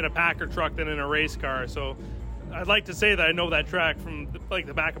 more in a Packer truck than in a race car. So I'd like to say that I know that track from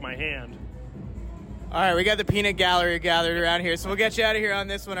the back of my hand. All right, we got the peanut gallery gathered around here, so we'll get you out of here on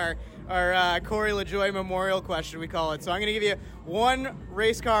this one, our Corey LaJoie Memorial question, we call it. So I'm going to give you one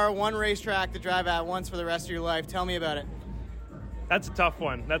race car, one racetrack to drive at once for the rest of your life. Tell me about it. That's a tough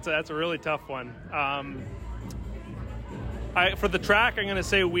one. That's a really tough one. For the track, I'm going to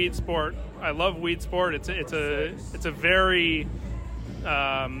say Weed Sport. I love Weed Sport. It's a very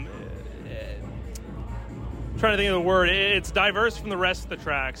trying to think of the word. It's diverse from the rest of the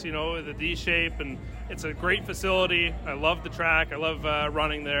tracks, the D shape, and it's a great facility. I love the track. I love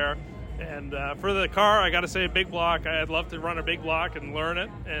running there. And for the car, I got to say a big block. I'd love to run a big block and learn it.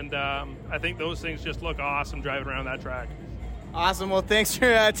 And I think those things just look awesome driving around that track. Awesome. Well, thanks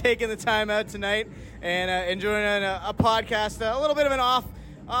for taking the time out tonight and enjoying a podcast, a little bit of an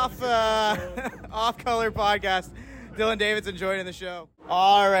off-color podcast. Dylan Davidson joining the show.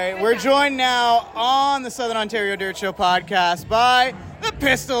 All right, we're joined now on the Southern Ontario Dirt Show podcast by the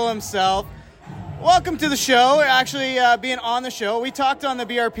Pistol himself. Welcome to the show, actually being on the show. We talked on the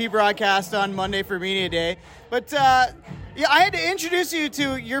BRP broadcast on Monday for Media Day, but I had to introduce you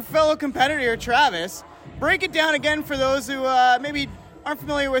to your fellow competitor, Travis. Break it down again for those who maybe aren't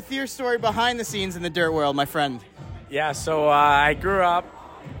familiar with your story behind the scenes in the dirt world, my friend. Yeah, so I grew up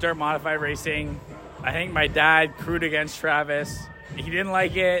dirt modified racing. I think my dad crewed against Travis. He didn't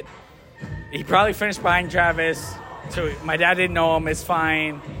like it. He probably finished behind Travis. So my dad didn't know him. It's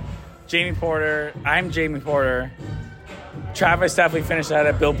fine. Jayme Porter. I'm Jayme Porter. Travis definitely finished out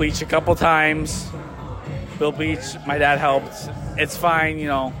at Bill Bleach a couple times. Bill Bleach, my dad helped. It's fine,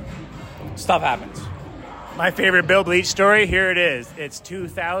 stuff happens. My favorite Bill Bleach story, here it is. It's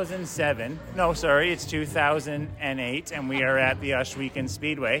 2007. No, sorry, it's 2008, and we are at the Ohsweken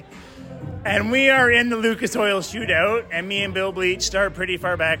Speedway. And we are in the Lucas Oil shootout, and me and Bill Bleach start pretty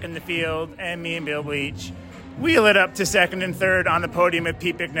far back in the field, and me and Bill Bleach wheel it up to second and third on the podium with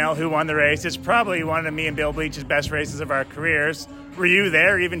Pete Bicknell, who won the race. It's probably one of me and Bill Bleach's best races of our careers. Were you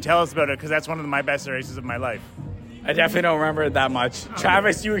there? Even tell us about it, because that's one of my best races of my life. I definitely don't remember it that much.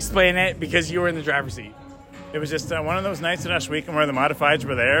 Travis, you explain it because you were in the driver's seat. It was just one of those nights at Ohsweken where the modifieds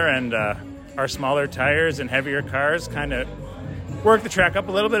were there, and our smaller tires and heavier cars kind of worked the track up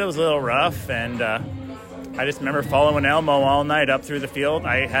a little bit. It was a little rough, and I just remember following Elmo all night up through the field.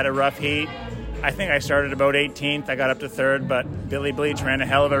 I had a rough heat. I think I started about 18th. I got up to third, but Billy Bleach ran a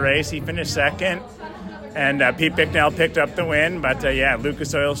hell of a race. He finished second, and Pete Bicknell picked up the win. But,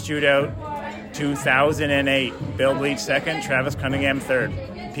 Lucas Oil shootout 2008. Bill Bleach second, Travis Cunningham third.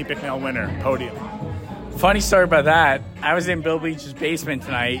 Pete Bicknell winner, podium. Funny story about that. I was in Bill Bleach's basement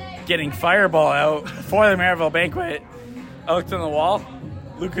tonight getting Fireball out for the Merrittville Banquet. I looked on the wall.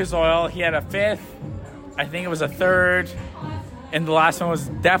 Lucas Oil, he had a fifth. I think it was a third. And the last one was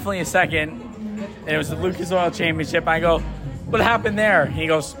definitely a second. And it was the Lucas Oil Championship. I go, what happened there? He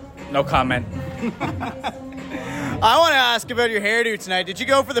goes, no comment. I want to ask about your hairdo tonight. Did you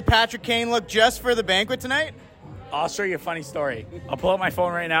go for the Patrick Kane look just for the banquet tonight? I'll show you a funny story. I'll pull up my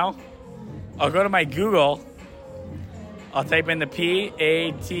phone right now. I'll go to my Google. I'll type in the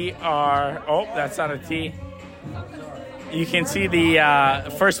P-A-T-R. Oh, that's not a T. You can see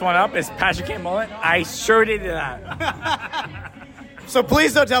the first one up is Patrick Kane mullet. I sure did that. So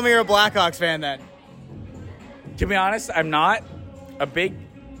please don't tell me you're a Blackhawks fan then. To be honest, I'm not a big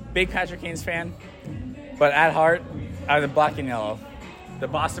Patrick Kane's fan. But at heart, I'm the black and yellow. The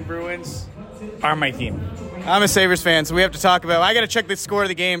Boston Bruins are my team. I'm a Sabres fan, so we have to talk about. I got to check the score of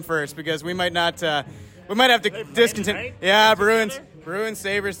the game first because we might not. We might have to discontinue. Yeah, Bruins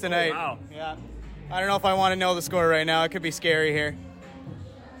Sabres tonight. Oh, wow. Yeah. I don't know if I want to know the score right now. It could be scary here.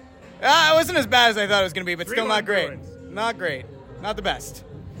 It wasn't as bad as I thought it was going to be, but still not great. Bruins. Not great. Not the best.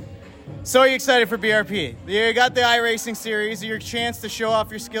 So are you excited for BRP? You got the iRacing series, your chance to show off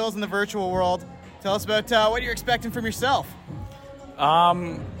your skills in the virtual world. Tell us about what you're expecting from yourself.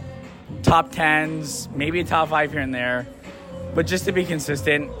 Top 10s, maybe a top 5 here and there. But just to be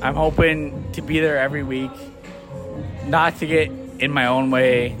consistent, I'm hoping to be there every week. Not to get in my own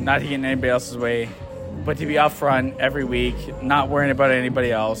way, not to get in anybody else's way, but to be up front every week, not worrying about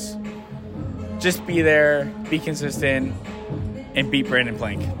anybody else. Just be there, be consistent, and beat Brandon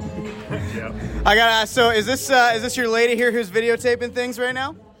Plank. Yep. I gotta ask, so is this your lady here who's videotaping things right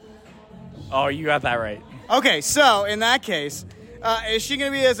now? Oh, you got that right. Okay, so in that case, is she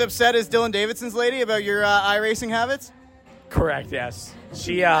going to be as upset as Dylan Davidson's lady about your iRacing habits? Correct, yes.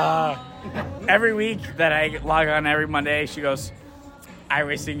 She, every week that I log on every Monday, she goes,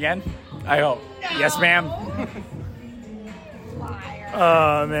 iRacing again? I go, yes, ma'am.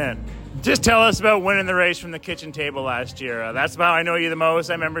 Oh, man. Just tell us about winning the race from the kitchen table last year. That's about how I know you the most.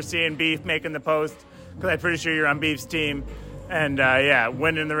 I remember seeing Beef making the post because I'm pretty sure you're on Beef's team. And,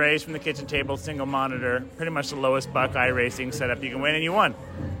 winning the race from the kitchen table, single monitor, pretty much the lowest buck iRacing setup you can win, and you won.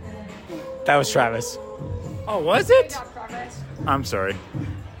 That was Travis. Oh, was it? I'm sorry.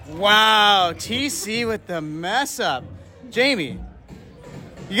 Wow, TC with the mess up. Jayme,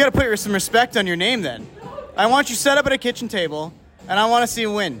 you got to put some respect on your name then. I want you set up at a kitchen table, and I want to see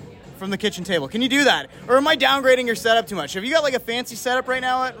you win from the kitchen table. Can you do that? Or am I downgrading your setup too much? Have you got like a fancy setup right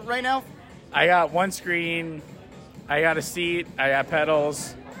now? I got one screen. I got a seat. I got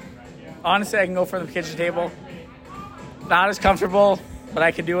pedals. Honestly, I can go from the kitchen table. Not as comfortable, but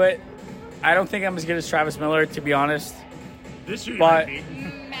I can do it. I don't think I'm as good as Travis Miller, to be honest. This year you But might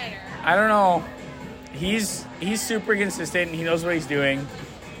be. I don't know. He's super consistent. He knows what he's doing.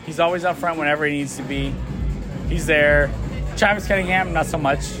 He's always up front whenever he needs to be. He's there. Travis Cunningham, not so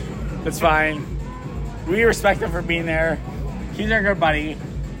much. That's fine. We respect him for being there. He's our good buddy.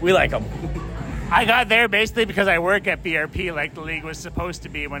 We like him. I got there basically because I work at BRP like the league was supposed to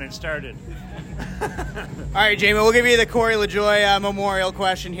be when it started. All right, Jayme, we'll give you the Corey LaJoie Memorial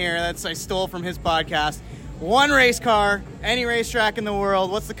question here. I stole from his podcast. One race car, any racetrack in the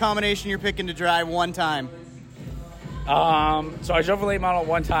world. What's the combination you're picking to drive one time? So I drove a late model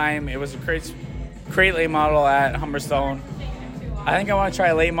one time. It was a crate late model at Humberstone. I think I want to try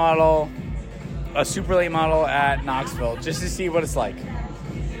a super late model at Knoxville, just to see what it's like.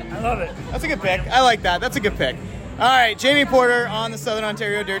 I love it. That's a good pick. I like that. That's a good pick. All right, Jayme Porter on the Southern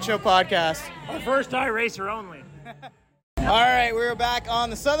Ontario Dirt Show podcast. Our first iRacer only. All right, we're back on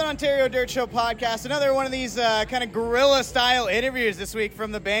the Southern Ontario Dirt Show podcast. Another one of these kind of guerrilla-style interviews this week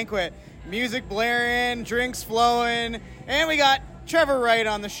from the banquet. Music blaring, drinks flowing, and we got Trevor Wright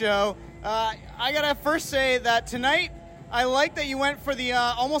on the show. I got to first say that tonight, I like that you went for the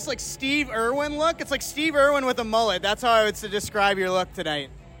almost like Steve Irwin look. It's like Steve Irwin with a mullet. That's how I would describe your look tonight.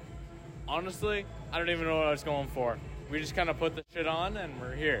 Honestly, I don't even know what I was going for. We just kind of put the shit on, and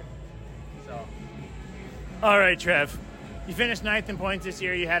we're here. So, All right, Trev. You finished 9th in points this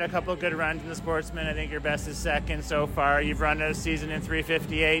year. You had a couple of good runs in the Sportsman. I think your best is 2nd so far. You've run a season in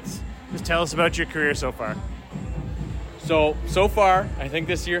 358s. Just tell us about your career so far. So far, I think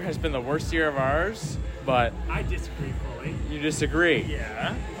this year has been the worst year of ours, but... I disagree fully. You disagree?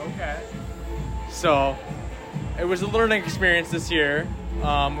 Yeah. Okay. So, it was a learning experience this year.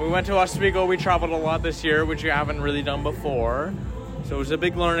 We went to Oswego. We traveled a lot this year, which we haven't really done before. So it was a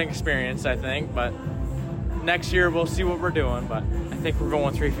big learning experience, I think, but next year we'll see what we're doing, but I think we're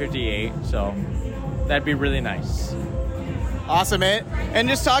going 358, so that'd be really nice. Awesome, man. And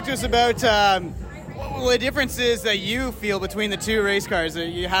just talk to us about what the differences that you feel between the two race cars.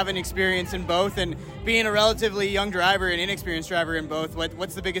 You have an experience in both, and being a relatively young driver and inexperienced driver in both,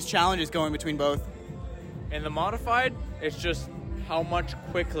 what's the biggest challenges going between both? In the modified, it's just how much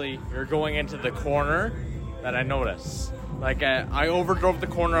quickly you're going into the corner that I notice. Like, I overdrove the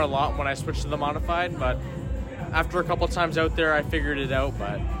corner a lot when I switched to the modified, but after a couple times out there, I figured it out,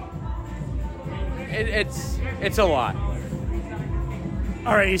 but it's a lot.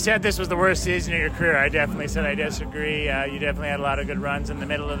 All right, you said this was the worst season of your career. I definitely said I disagree. You definitely had a lot of good runs in the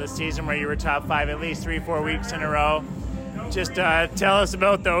middle of the season where you were top 5 at least 3-4 weeks in a row. Just tell us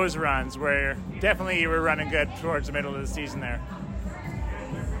about those runs where definitely you were running good towards the middle of the season there.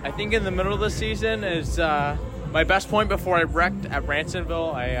 I think in the middle of the season is my best point before I wrecked at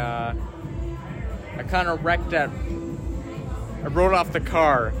Ransonville. I kind of wrecked I rode off the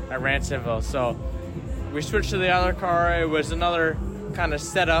car at Ransonville. So we switched to the other car. It was another kind of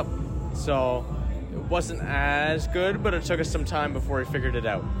setup, so it wasn't as good, but it took us some time before we figured it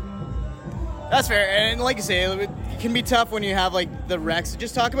out. That's fair, and like you say, it can be tough when you have like the wrecks.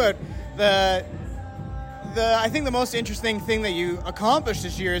 Just talk about the I think the most interesting thing that you accomplished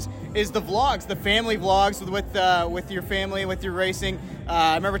this year is the vlogs, the family vlogs with your family, with your racing.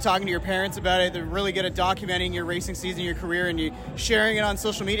 I remember talking to your parents about it. They're really good at documenting your racing season, your career, and you sharing it on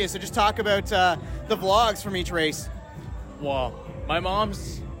social media. So just talk about the vlogs from each race. Well, my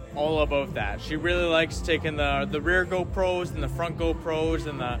mom's all about that. She really likes taking the rear GoPros and the front GoPros,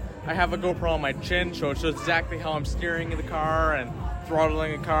 and I have a GoPro on my chin, so it shows exactly how I'm steering the car and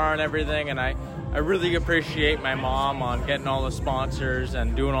throttling the car and everything, and I really appreciate my mom on getting all the sponsors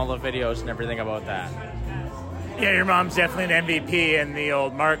and doing all the videos and everything about that. Yeah, your mom's definitely an MVP in the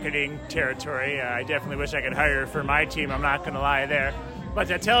old marketing territory. I definitely wish I could hire her for my team. I'm not going to lie there. But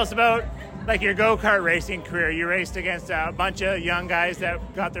tell us about like your go-kart racing career. You raced against a bunch of young guys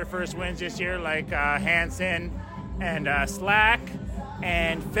that got their first wins this year, like Hansen and Slack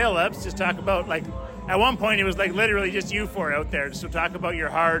and Phillips. Just talk about, like, at one point it was like literally just you four out there. So talk about your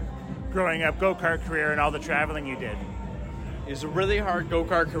hard growing up go-kart career and all the traveling you did. It was a really hard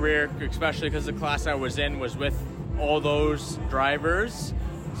go-kart career, especially because the class I was in was with all those drivers.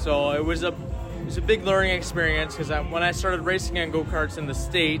 So it was a big learning experience, because when I started racing on go-karts in the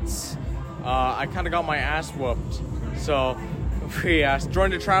States, I kind of got my ass whooped. So we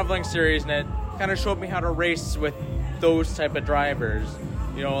joined a traveling series, and it kind of showed me how to race with those type of drivers.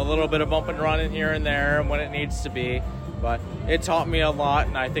 You know, a little bit of bump and run in here and there when it needs to be. But it taught me a lot,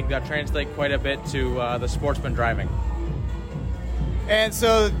 and I think that translates quite a bit to the sportsman driving. And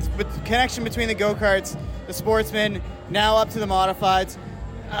so the connection between the go-karts, the sportsman, now up to the modifieds,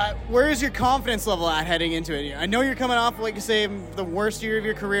 where is your confidence level at heading into it? I know you're coming off, like you say, the worst year of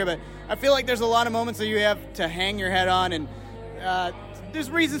your career, but I feel like there's a lot of moments that you have to hang your head on, and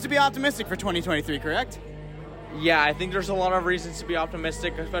there's reasons to be optimistic for 2023, correct? Yeah, I think there's a lot of reasons to be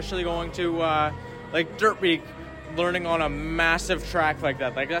optimistic, especially going to like Dirt Week, learning on a massive track like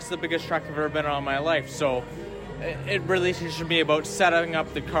that. Like, that's the biggest track I've ever been on in my life. So it really should be about setting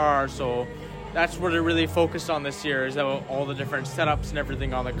up the car. So that's what it really focused on this year, is about all the different setups and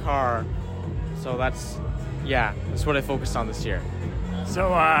everything on the car. So that's what I focused on this year.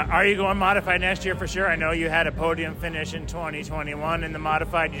 So are you going modified next year for sure? I know you had a podium finish in 2021 in the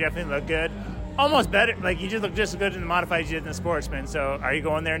modified. You definitely look good. Almost better. Like, you just look just as good in the modified as you did in the sportsman. So are you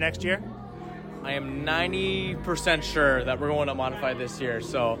going there next year? I am 90% sure that we're going to modify this year.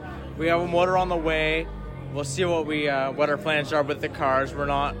 So we have a motor on the way. We'll see what our plans are with the cars. We're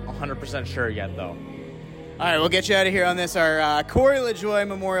not 100% sure yet, though. All right, we'll get you out of here on this, our Corey LaJoie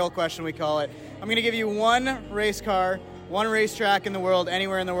Memorial question, we call it. I'm going to give you one race car, one racetrack in the world,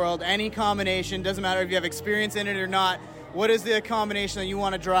 anywhere in the world, any combination. Doesn't matter if you have experience in it or not. What is the combination that you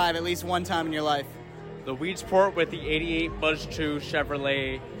want to drive at least one time in your life? The Weedsport with the 88 Buzz 2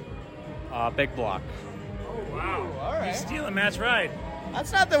 Chevrolet big block. Oh, wow. All right. He's stealing Matt's ride.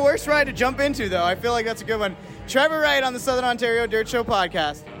 That's not the worst ride to jump into, though. I feel like that's a good one. Trevor Wright on the Southern Ontario Dirt Show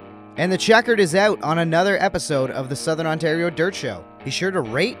podcast. And the checkered is out on another episode of the Southern Ontario Dirt Show. Be sure to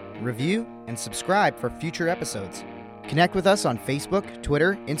rate, review, and subscribe for future episodes. Connect with us on Facebook,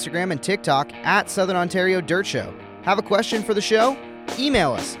 Twitter, Instagram, and TikTok at Southern Ontario Dirt Show. Have a question for the show?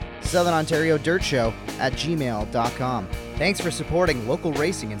 Email us, southernontariodirtshow@gmail.com. Thanks for supporting local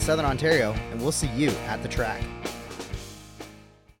racing in Southern Ontario, and we'll see you at the track.